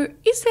 you know,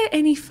 is there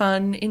any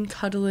fun in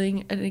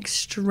cuddling an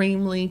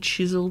extremely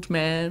chiseled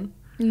man?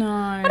 No.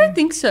 I don't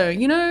think so,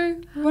 you know.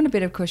 I want a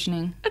bit of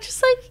cushioning. I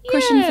just like,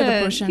 Cushion for the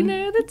yeah, pushing. you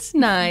know, that's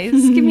nice.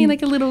 Give me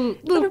like a little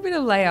bit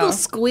of layer. little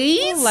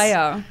squeeze. Little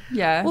layer.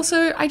 Yeah.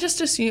 Also, I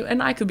just assume,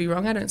 and I could be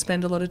wrong, I don't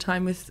spend a lot of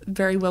time with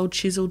very well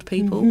chiseled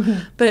people,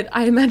 but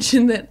I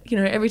imagine that, you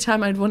know, every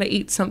time I'd want to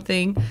eat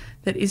something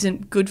that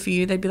isn't good for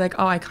you, they'd be like,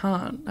 "Oh, I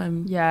can't.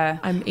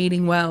 I'm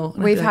eating well."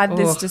 And I'd We've be like, had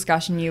this "Oh."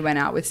 discussion. You went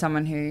out with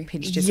someone who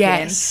pinched his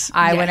Yes, skin.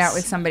 I went yes. out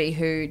with somebody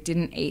who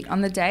didn't eat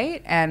on the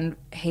date and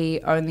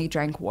he only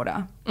drank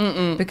water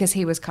because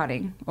he was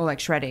cutting or like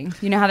shredding.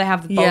 You know how they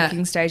have the Yeah.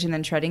 bulking stage and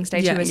then shredding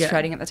stage? Yeah, He was yeah.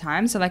 shredding at the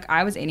time. So like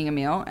I was eating a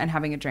meal and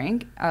having a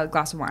drink, a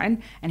glass of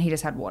wine, and he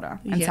just had water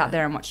and Yeah. sat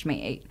there and watched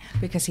me eat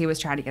because he was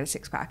trying to get a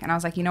six-pack. And I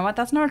was like, you know what?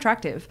 That's not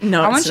attractive.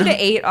 No, I it's want you not.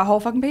 to eat a whole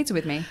fucking pizza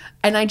with me.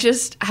 And I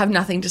just have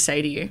nothing to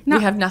say to you. No.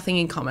 We have nothing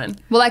in common.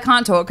 Well, I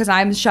can't talk because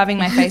I'm shoving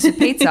my face with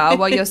pizza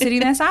while you're sitting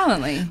there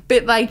silently.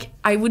 But like,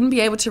 I wouldn't be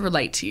able to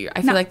relate to you.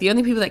 I feel like the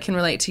only people that can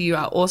relate to you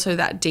are also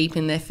that deep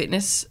in their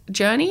fitness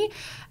journey.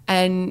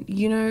 And,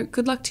 you know,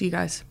 good luck to you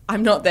guys.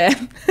 I'm not there.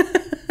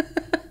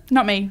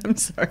 Not me. I'm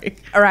sorry.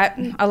 All right,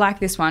 I like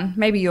this one.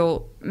 Maybe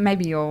you'll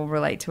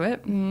relate to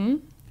it.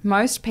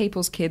 Most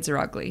people's kids are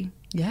ugly.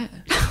 Yeah.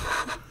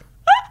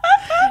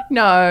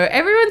 No,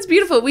 everyone's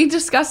beautiful. We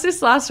discussed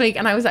this last week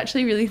and I was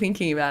actually really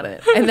thinking about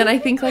it. And then I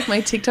think like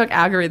my TikTok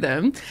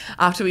algorithm,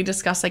 after we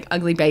discussed like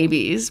ugly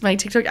babies, my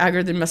TikTok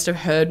algorithm must have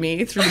heard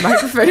me through the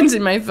microphones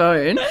in my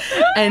phone.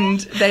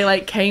 And they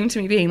like came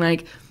to me being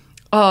like,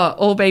 "Oh,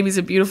 all babies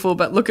are beautiful,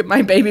 but look at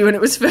my baby when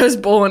it was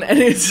first born." And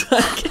it's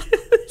like...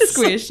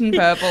 Squish and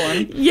purple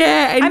and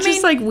Yeah, and I just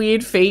mean- like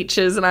weird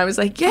features. And I was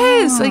like,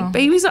 yes, like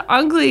babies are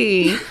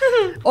ugly.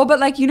 or but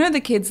like you know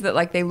the kids that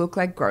like they look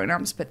like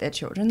grown-ups but they're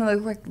children. They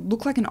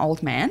look like an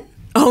old man.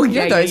 Oh, You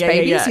know those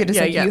babies? Yeah, You're just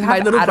like, you my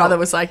have little adult- brother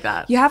was like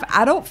that. You have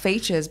adult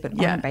features but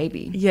Yeah. not a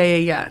baby.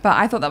 Yeah. But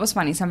I thought that was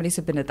funny. Somebody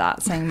submitted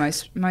that saying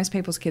most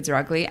people's kids are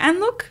ugly. And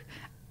look,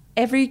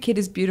 every kid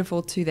is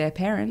beautiful to their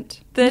parent.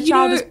 Their You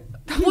child know, is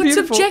what's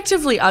beautiful.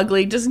 objectively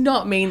ugly does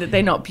not mean that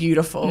they're not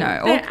beautiful.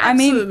 No, they're I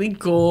mean, absolutely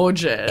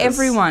gorgeous.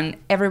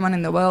 Everyone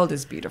in the world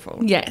is beautiful.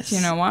 Yes. Do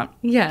you know what?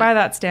 Yeah. By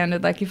that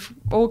standard, like if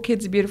all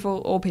kids are beautiful,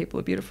 all people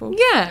are beautiful.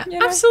 Yeah, You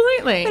know?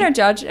 absolutely. We don't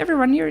judge.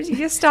 Everyone, you're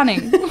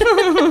stunning.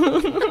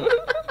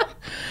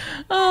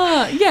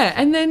 Yeah,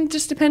 and then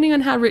just depending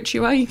on how rich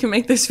you are, you can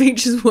make those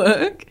features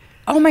work.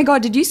 Oh my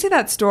God, did you see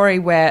that story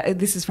where,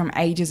 this is from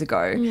ages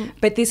ago,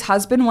 but this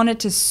husband wanted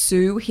to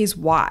sue his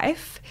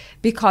wife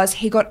because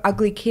he got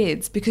ugly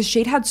kids because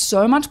she'd had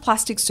so much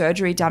plastic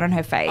surgery done on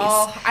her face.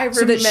 Oh, I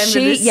remember this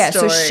story.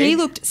 So she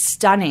looked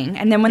stunning.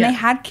 And then when they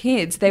had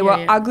kids, they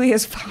were ugly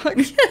as fuck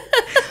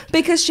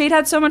because she'd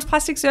had so much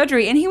plastic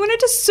surgery and he wanted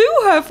to sue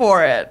her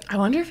for it. I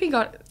wonder if he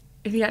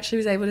actually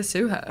was able to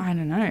sue her. I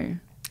don't know.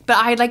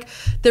 But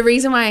the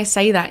reason why I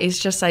say that is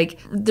just like,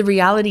 the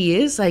reality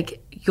is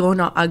like, you're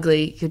not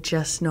ugly, you're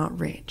just not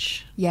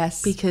rich.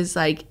 Yes. Because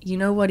like, you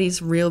know what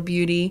is real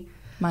beauty?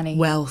 Money.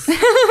 Wealth.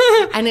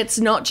 And it's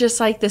not just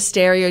like the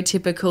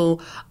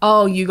stereotypical,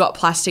 oh, you got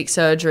plastic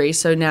surgery,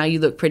 so now you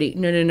look pretty.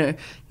 No.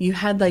 You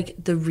had like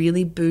the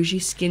really bougie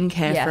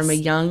skincare from a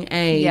young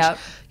age. Yep.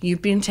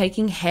 You've been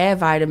taking hair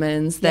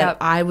vitamins that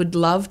I would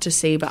love to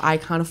see, but I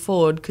can't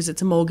afford because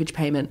it's a mortgage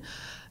payment.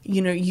 You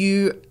know,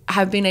 you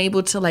have been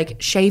able to like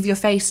shave your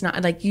face,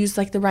 not like use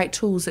like the right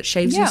tools that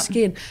shaves your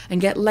skin and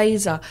get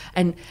laser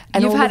and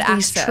you've all had of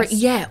these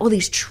access. all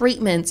these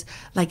treatments,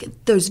 like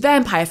those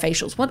vampire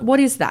facials. What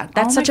is that?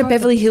 That's such a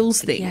Beverly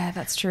Hills thing. Yeah,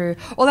 that's true.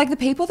 Or like the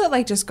people that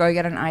like just go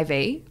get an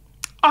IV.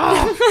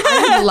 Oh,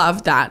 I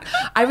love that.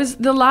 I was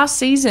the last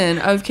season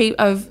of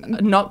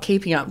not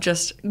keeping up,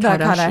 just The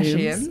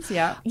Kardashians.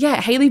 Yeah,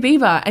 Hailey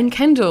Bieber and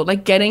Kendall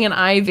like getting an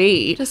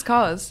IV. Just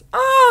cause.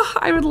 Oh,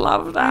 I would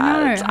love that.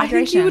 I know, I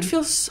think you hydration. would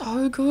feel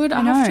so good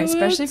I know, afterwards.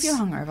 especially if you're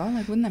hungover.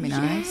 Like, wouldn't that be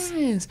nice?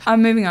 Yes.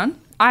 Moving on.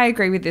 I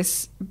agree with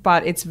this,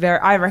 but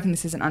I reckon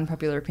this is an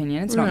unpopular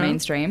opinion. It's not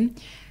mainstream.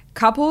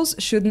 Couples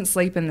shouldn't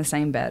sleep in the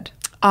same bed.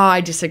 Oh, I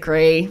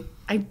disagree.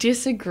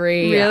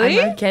 Really?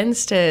 I'm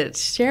against it.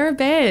 Share a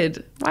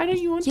bed. Why don't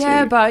you want to?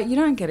 Yeah, but you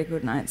don't get a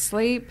good night's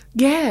sleep.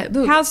 Yeah,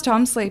 look. How's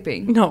Tom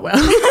sleeping? Not well.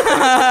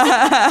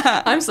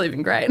 I'm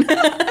sleeping great.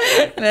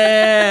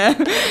 Yeah.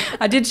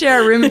 I did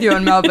share a room with you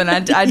in Melbourne.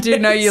 I do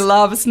know you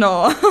love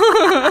snore.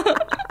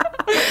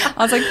 I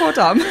was like, poor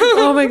Tom.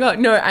 Oh my God.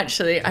 No,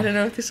 actually, I don't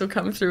know if this will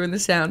come through in the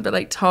sound, but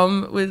like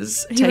Tom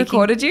was He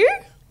recorded you?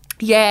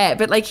 Yeah,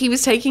 but like he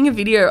was taking a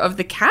video of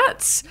the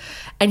cats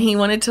and he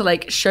wanted to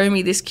like show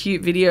me this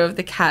cute video of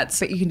the cats.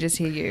 But you can just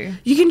hear you.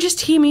 You can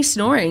just hear me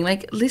snoring.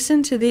 Like,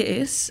 listen to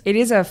this. It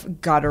is a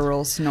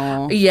guttural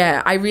snore.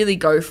 Yeah, I really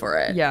go for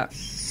it. Yeah.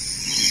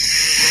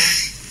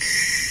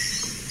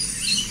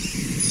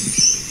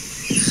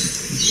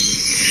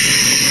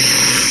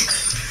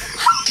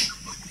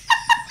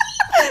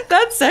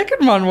 That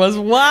second one was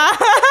wow.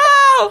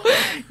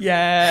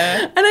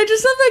 Yeah. And I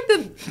just love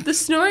like the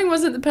snoring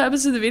wasn't the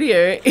purpose of the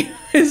video.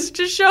 It was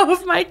to show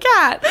off my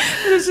cat.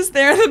 It was just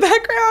there in the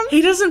background.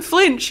 He doesn't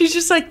flinch. He's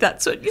just like,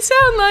 that's what you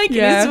sound like.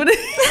 Yeah. It is what it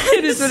is.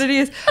 It is what it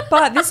is.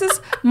 But this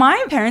is,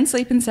 my parents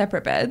sleep in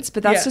separate beds,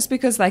 but that's Yeah. just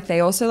because like they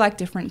also like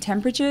different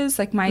temperatures.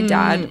 Like my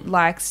dad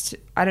likes to,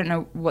 I don't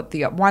know what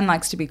one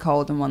likes to be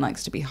cold and one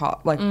likes to be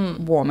hot, like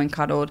warm and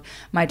cuddled.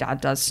 My dad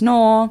does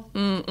snore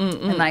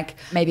and like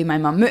maybe my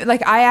mum,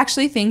 like I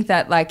actually think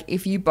that like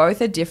if you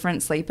both are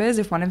different sleepers,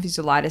 if one of you's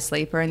a lighter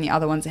sleeper and the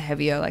other one's a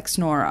heavier like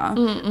snorer,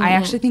 I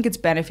actually think it's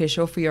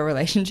beneficial for your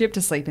relationship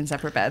to sleep in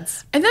separate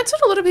beds. And that's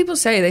what a lot of people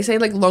say. They say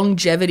like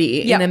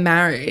longevity Yep. in a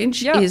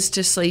marriage Yep. is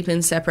to sleep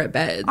in separate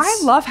beds. I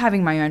love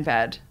having my own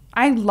bed.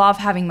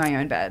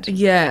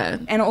 Yeah.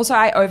 And also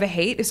I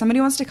overheat. If somebody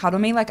wants to cuddle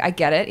me, like I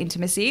get it,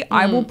 intimacy,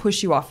 I will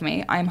push you off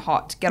me. I'm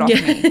hot. Get off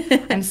me.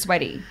 I'm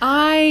sweaty.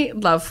 I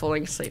love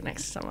falling asleep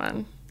next to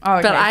someone. Oh,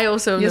 okay. But I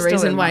also am You're the still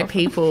reason in why love.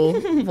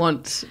 people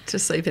want to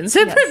sleep in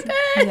separate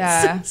beds.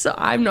 Yeah. So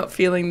I'm not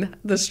feeling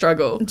the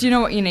struggle. Do you know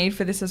what you need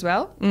for this as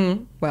well?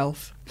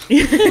 Wealth.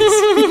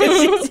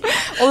 Yes.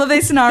 All of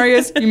these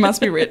scenarios, you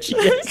must be rich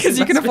because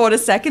you can afford a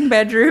second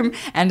bedroom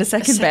and a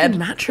second bed.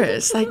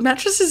 Mattress. Like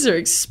mattresses are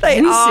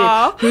expensive.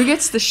 are. Who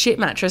gets the shit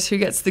mattress? Who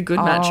gets the good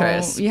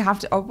mattress? You have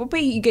to. Oh,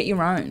 but you get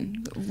your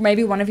own.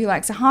 Maybe one of you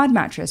likes a hard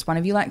mattress. One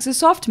of you likes a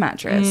soft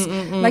mattress.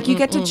 Like you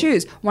get to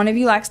choose. One of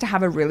you likes to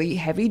have a really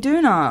heavy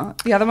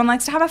doona. The other one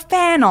likes to have a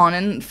fan on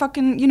and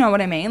fucking, you know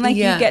what I mean? Like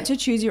Yeah. you get to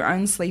choose your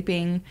own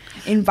sleeping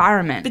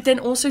environment. But then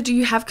also, do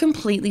you have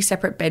completely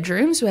separate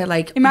bedrooms where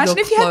like Imagine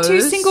your if you had two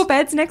clothes- single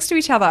beds next to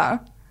each other.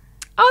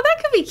 Oh,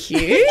 that could be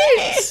cute.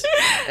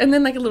 And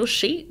then like a little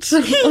sheet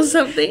or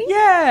something.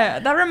 Yeah,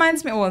 that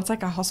reminds me. Well, it's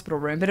like a hospital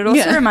room, but it also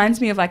Yeah. reminds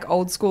me of like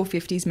old school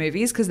 50s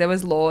movies because there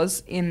was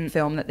laws in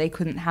film that they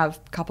couldn't have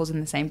couples in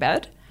the same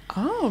bed.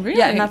 Oh, really?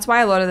 Yeah, and that's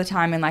why a lot of the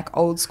time in like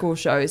old school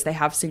shows they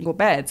have single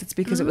beds. It's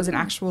because it was an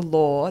actual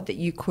law that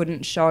you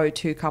couldn't show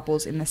two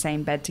couples in the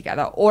same bed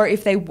together. Or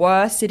if they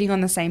were sitting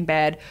on the same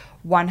bed,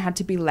 one had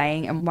to be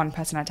laying and one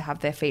person had to have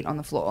their feet on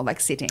the floor, like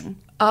sitting.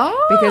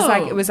 Oh. Because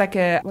like it was like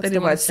a, what's didn't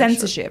the want word, sexual-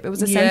 censorship. It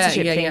was a Yeah,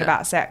 censorship yeah, thing yeah.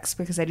 about sex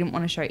because they didn't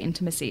want to show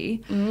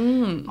intimacy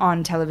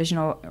on television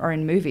or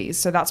in movies.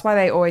 So that's why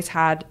they always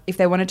had, if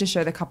they wanted to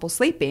show the couple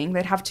sleeping,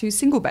 they'd have two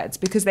single beds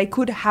because they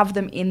could have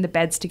them in the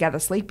beds together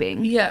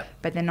sleeping. Yeah.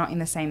 But they're not in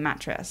the same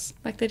mattress.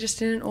 Like they're just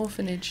in an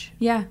orphanage.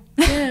 Yeah.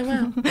 Yeah,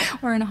 wow.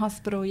 Or in a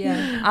hospital,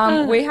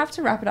 yeah. We have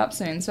to wrap it up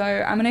soon. So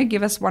I'm going to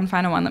give us one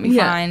final one. Let me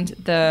Yeah. find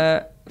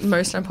the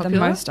Most unpopular?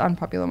 most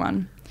unpopular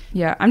one.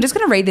 Yeah. I'm just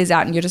going to read these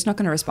out and you're just not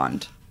going to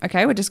respond.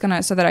 Okay, we're just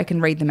gonna, so that I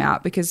can read them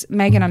out, because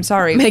Megan, I'm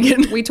sorry.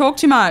 Megan. We talk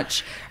too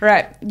much. All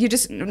right,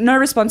 no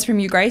response from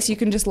you, Grace. You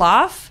can just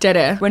laugh. Dead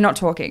air. We're not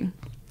talking.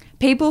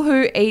 People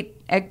who eat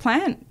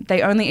eggplant,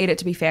 they only eat it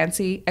to be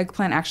fancy.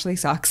 Eggplant actually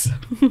sucks.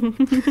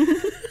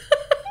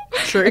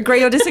 True.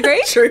 Agree or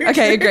disagree? True.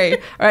 Okay, agree.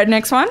 All right,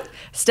 next one.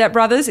 Step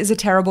Brothers is a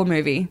terrible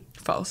movie.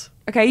 False.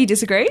 Okay, you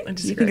disagree? I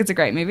disagree. You think it's a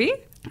great movie?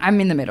 I'm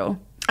in the middle.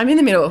 I'm in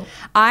the middle.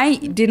 I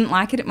didn't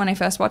like it when I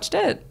first watched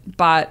it,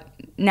 but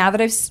now that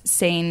I've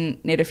seen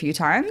it a few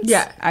times,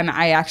 Yeah.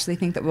 I actually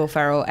think that Will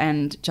Ferrell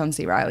and John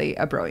C. Reilly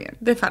are brilliant.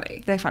 They're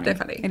funny. They're funny. They're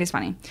funny. It is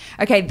funny.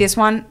 Okay, this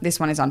one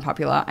is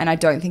unpopular, and I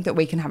don't think that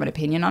we can have an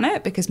opinion on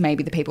it because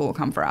maybe the people will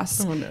come for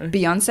us. Oh, no.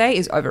 Beyonce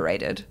is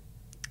overrated.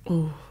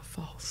 Oh,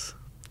 false.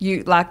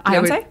 You like I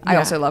Beyonce? would- I yeah.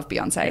 also love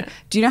Beyonce. Yeah.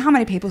 Do you know how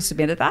many people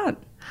submitted that?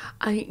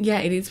 Yeah,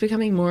 it is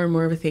becoming more and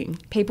more of a thing.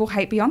 People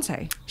hate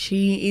Beyonce.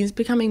 She is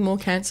becoming more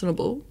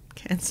cancelable.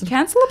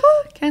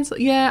 Cancelable? Cancel.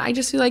 Yeah, I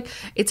just feel like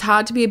it's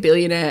hard to be a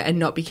billionaire and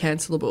not be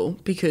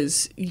cancelable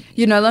because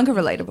You're no longer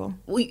relatable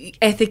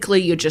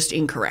ethically you're just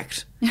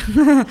incorrect.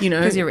 You know,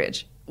 because you're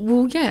rich.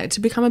 Well, yeah, to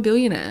become a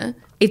billionaire,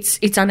 it's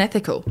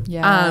unethical.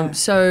 Yeah.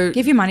 So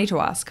Give your money to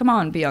us. Come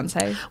on,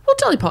 Beyonce. well,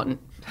 Dolly Parton.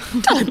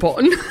 Dolly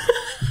Parton.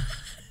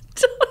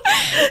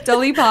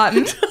 Dolly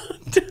Parton.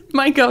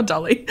 My girl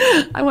Dolly.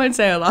 I won't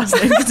say her last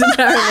name because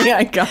apparently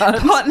I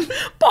can't.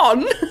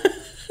 Parton.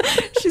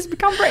 She's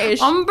become British.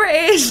 I'm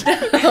British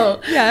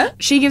now. Yeah.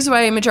 She gives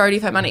away a majority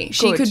of her money.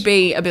 She Good. could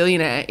be a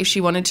billionaire if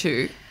she wanted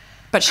to,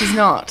 but she's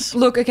not.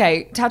 Look,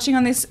 okay, touching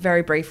on this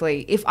very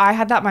briefly, if I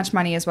had that much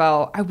money as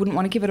well, I wouldn't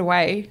want to give it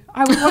away.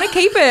 I would want to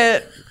keep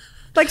it.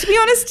 Like, to be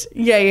honest,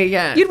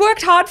 Yeah. you'd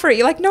worked hard for it.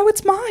 You're like, no,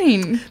 it's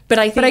mine. But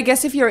I think-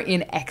 guess if you're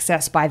in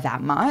excess by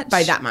that much.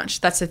 By that much.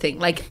 That's the thing.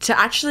 Like, to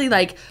actually,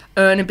 like,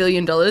 earn $1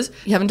 billion,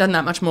 you haven't done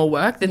that much more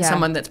work than Yeah.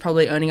 someone that's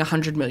probably earning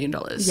 $100 million.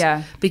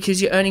 Yeah.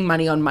 Because you're earning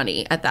money on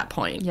money at that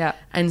point. Yeah.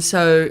 And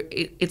so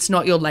it's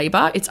not your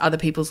labor, it's other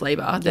people's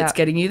labor that's Yeah.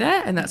 getting you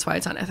there, and that's why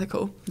it's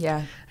unethical.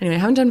 Yeah. Anyway, I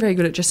haven't done very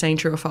good at just saying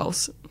true or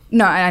false.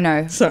 No, I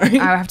know. Sorry.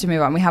 I have to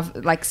move on. We have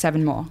like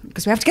 7 more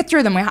because we have to get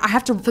through them. I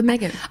have to. For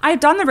Megan.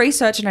 I've done the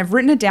research and I've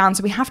written it down,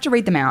 so we have to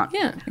read them out.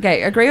 Yeah.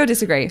 Okay, agree or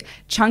disagree?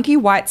 Chunky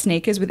white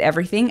sneakers with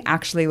everything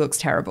actually looks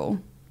terrible.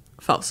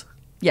 False.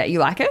 Yeah, you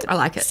like it? I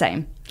like it.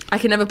 Same. I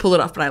can never pull it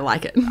off, but I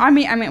like it. I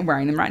mean, I'm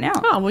wearing them right now.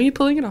 Oh, well, you're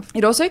pulling it off.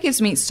 It also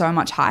gives me so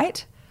much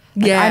height.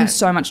 Like, Yeah. I'm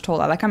so much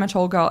taller. Like, I'm a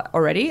tall girl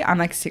already. I'm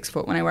like 6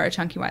 foot when I wear a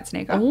chunky white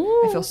sneaker.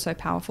 Ooh. I feel so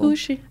powerful.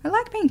 Bushy. I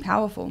like being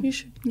powerful. You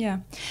should. Yeah.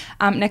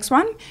 Next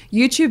one.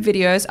 YouTube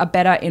videos are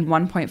better in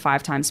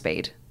 1.5 times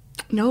speed.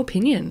 No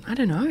opinion. I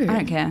don't know. I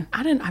don't care.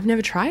 I've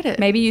never tried it.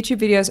 Maybe YouTube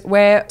videos,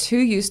 we're too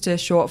used to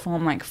short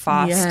form, like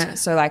fast. Yeah.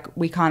 So like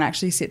we can't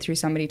actually sit through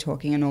somebody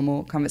talking a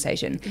normal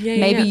conversation. Yeah,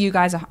 Maybe yeah. you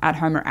guys at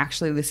home are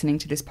actually listening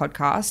to this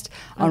podcast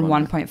on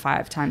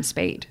 1.5 times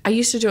speed. I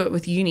used to do it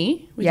with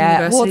uni, with Yeah,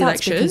 university well,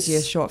 that's lectures. because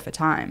you're short for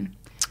time.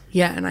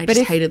 Yeah, and I But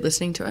just if- hated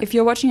listening to it. If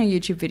you're watching a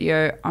YouTube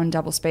video on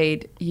double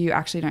speed, you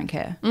actually don't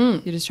care. You're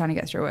just trying to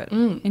get through it.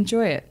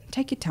 Enjoy it.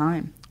 Take your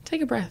time.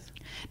 Take a breath.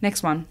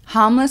 Next one.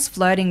 Harmless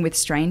flirting with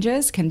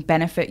strangers can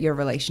benefit your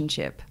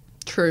relationship.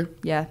 True.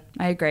 Yeah,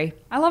 I agree.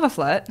 I love a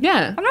flirt.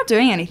 Yeah. I'm not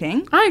doing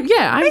anything. I'm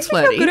It makes me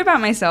flirty. feel good about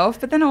myself,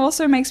 but then it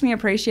also makes me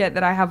appreciate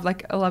that I have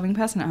like a loving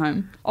person at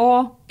home.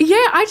 Or Yeah,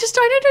 I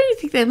don't even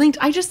think they're linked.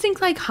 I just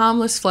think like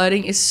harmless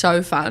flirting is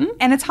so fun.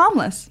 and it's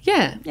harmless.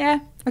 Yeah. Yeah.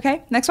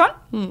 Okay. Next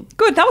one.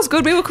 Good. That was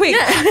good. We were quick.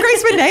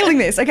 Grace, we're nailing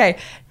this. Okay.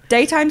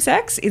 Daytime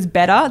sex is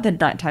better than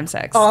nighttime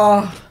sex.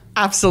 Oh,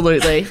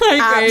 absolutely.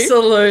 I agree.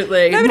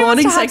 Absolutely. Nobody Morning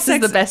wants to have sex,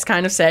 sex. is the best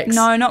kind of sex.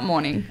 No, not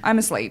morning. I'm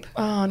asleep.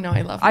 Oh, no,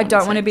 I love I morning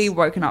don't want to sex. be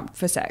woken up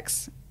for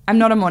sex. I'm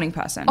not a morning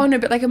person. Oh no,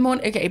 but like a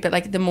morning. Okay, but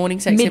like the morning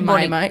sex in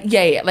my Mid-morning. mind.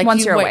 Yeah. Like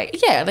Once you you're wake,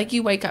 awake. Yeah, like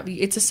you wake up.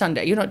 It's a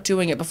Sunday. You're not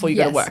doing it before you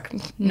go to Yes. work.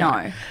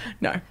 No.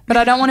 No. But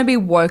I don't want to be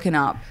woken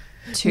up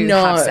to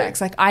No. have sex.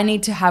 Like I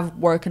need to have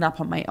woken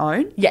up on my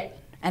own. Yeah.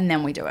 And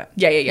then we do it.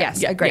 Yeah.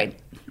 Yes, Yeah, agreed.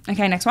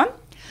 Okay, next one.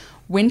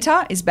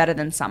 Winter is better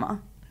than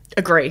summer.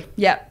 Agree.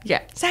 Yep.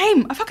 Yeah.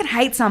 Same. I fucking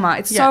hate summer.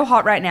 It's so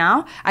hot right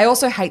now. I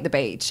also hate the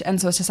beach. And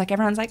so it's just like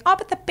everyone's like, oh,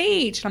 but the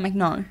beach. And I'm like,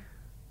 no.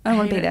 I don't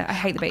want to be there. I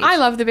hate the beach. I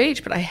love the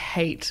beach, but I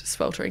hate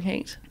sweltering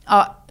heat.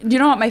 Do you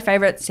know what my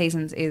favourite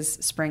seasons is?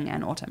 Spring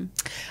and autumn.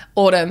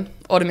 Autumn.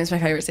 Autumn is my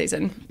favourite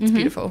season. It's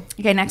beautiful.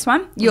 Okay, next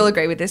one. You'll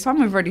agree with this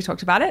one. We've already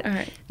talked about it. All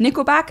right.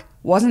 Nickelback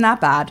wasn't that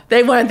bad.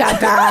 They weren't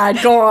that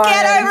bad. Go on.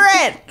 Get over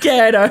it.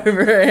 Get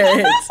over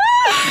it.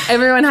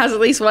 Everyone has at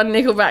least one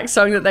Nickelback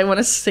song that they want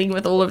to sing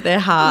with all of their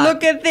heart.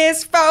 Look at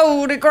this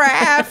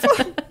photograph.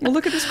 Well,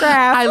 look at this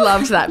graph. I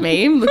loved that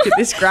meme. Look at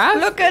this graph.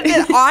 Look at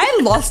it. I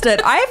lost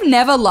it. I've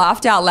never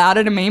laughed out loud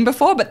at a meme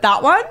before, but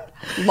that one,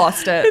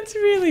 lost it. It's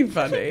really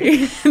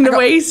funny. And the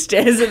way he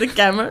stares at the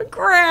camera.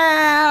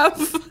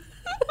 Graph.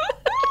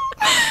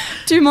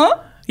 2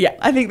 more? Yeah.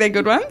 I think they're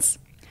good ones.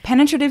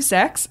 Penetrative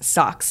sex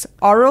sucks.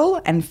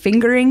 Oral and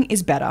fingering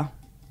is better.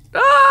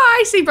 Oh,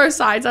 I see both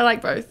sides. I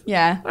like both.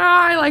 Yeah. Oh,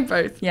 I like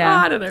both. Yeah.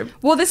 Oh, I don't know.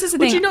 Well, this is the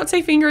Would thing. you not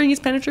say fingering is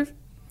penetrative?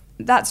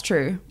 That's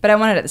true, but I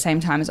want it at the same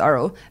time as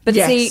oral. But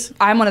see,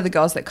 I'm one of the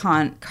girls that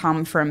can't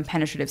come from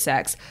penetrative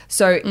sex.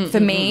 So for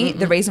me,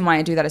 the reason why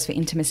I do that is for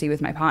intimacy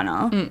with my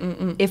partner.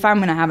 If I'm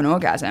going to have an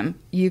orgasm,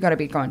 you got to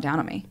be going down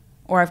on me,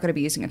 or I've got to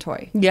be using a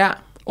toy. Yeah,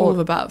 all of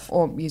above.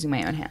 Or using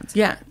my own hands.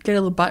 Yeah, get a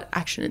little butt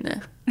action in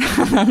there.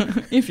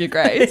 If you're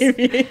Grace.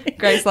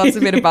 Grace loves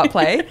a bit of butt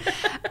play.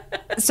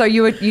 So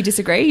you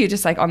disagree? You're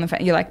just like on the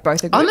fence? You're like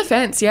both are good? On the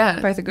fence, yeah.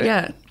 Both are good?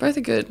 Yeah, both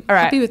are good. All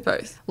right. Happy with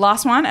both.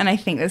 Last one, and I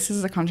think this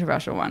is a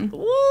controversial one.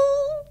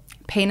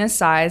 Penis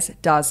size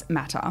does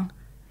matter.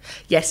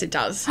 Yes, it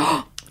does.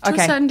 To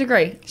Okay. a certain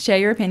degree. Share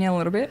your opinion a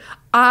little bit.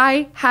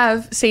 I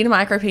have seen a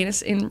micro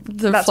penis in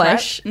the That's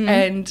flesh, right.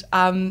 and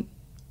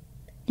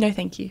no,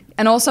 thank you.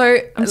 And also,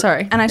 I'm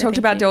sorry. And I No, talked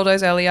about thank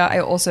dildos earlier. I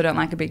also don't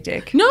like a big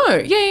dick. No,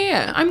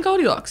 yeah. I'm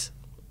Goldilocks.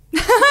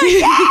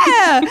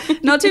 Yeah,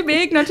 not too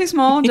big, not too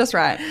small, just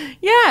right.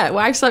 Yeah, well,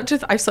 I've slept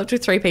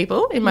with 3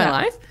 people in my Yeah.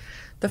 life.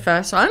 The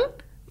first one,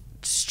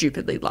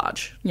 stupidly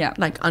large. Yeah,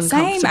 like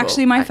uncomfortable. Same.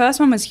 Actually, my first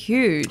one was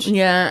huge.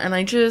 Yeah, and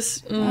I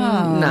just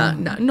no,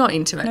 not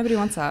into it. Nobody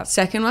wants that.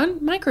 Second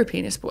one, micro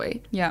penis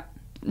boy. Yeah,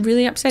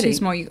 Really upsetting. too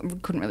small. You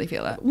couldn't really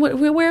feel it.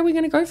 Where are we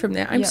going to go from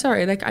there? I'm Yeah.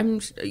 sorry. Like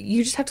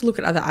you just have to look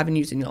at other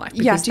avenues in your life.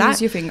 You have because to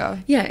use your finger.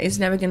 Yeah, is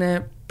never going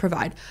to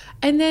provide.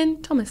 And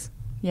then Thomas.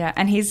 Yeah,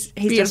 and he's just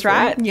Beautiful.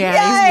 right.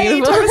 Yeah, Yay, he's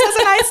beautiful. Thomas has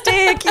a nice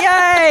dick.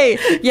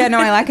 Yay. Yeah, no,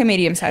 I like a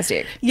medium-sized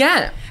dick.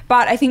 Yeah.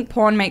 But I think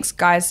porn makes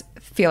guys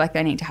feel like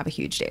they need to have a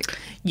huge dick.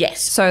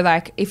 Yes. So,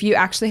 like, if you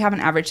actually have an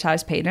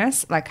average-sized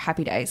penis, like,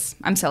 happy days.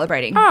 I'm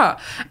celebrating. Oh,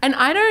 and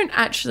I don't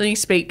actually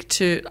speak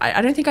to...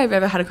 I don't think I've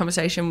ever had a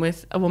conversation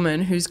with a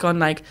woman who's gone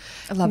like,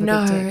 I love a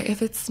no, big dick.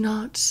 if it's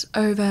not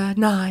over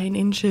 9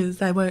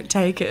 inches, I won't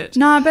take it.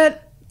 No,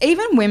 but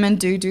even women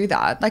do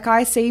that. Like,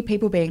 I see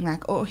people being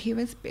like, oh, he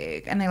was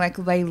big. And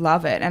they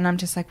love it. And I'm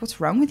just like, what's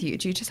wrong with you?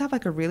 Do you just have,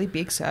 like, a really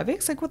big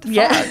cervix? Like, what the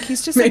Yeah. fuck?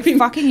 He's just, like,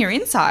 fucking your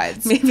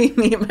insides. Maybe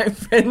me and my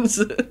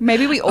friends...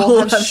 Maybe we all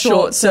have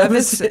short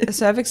cervixes.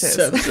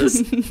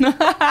 Services. My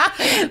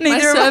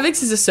Neither of us.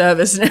 cervix is a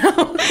service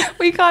now.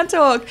 We can't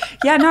talk.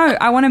 Yeah, no,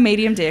 I want a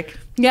medium dick.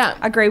 Yeah.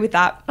 Agree with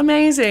that.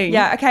 Amazing.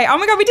 Yeah, okay. Oh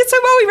my God, we did so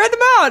well. We read them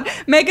out.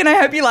 Megan, I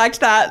hope you liked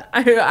that.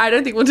 I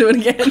don't think we'll do it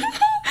again.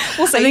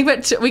 We'll see. I think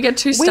we get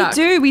too stuck.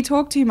 We do. We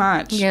talk too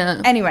much.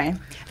 Yeah. Anyway,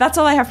 that's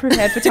all I have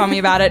prepared for Tell Me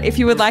About It. If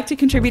you would like to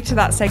contribute to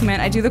that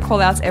segment, I do the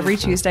call-outs every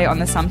Tuesday on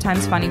the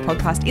Sometimes Funny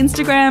podcast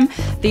Instagram.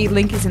 The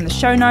link is in the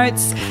show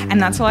notes. And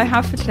that's all I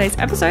have for today's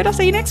episode. I'll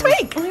see you next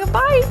week. Oh my God,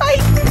 bye.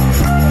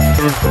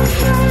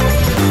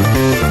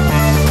 Bye.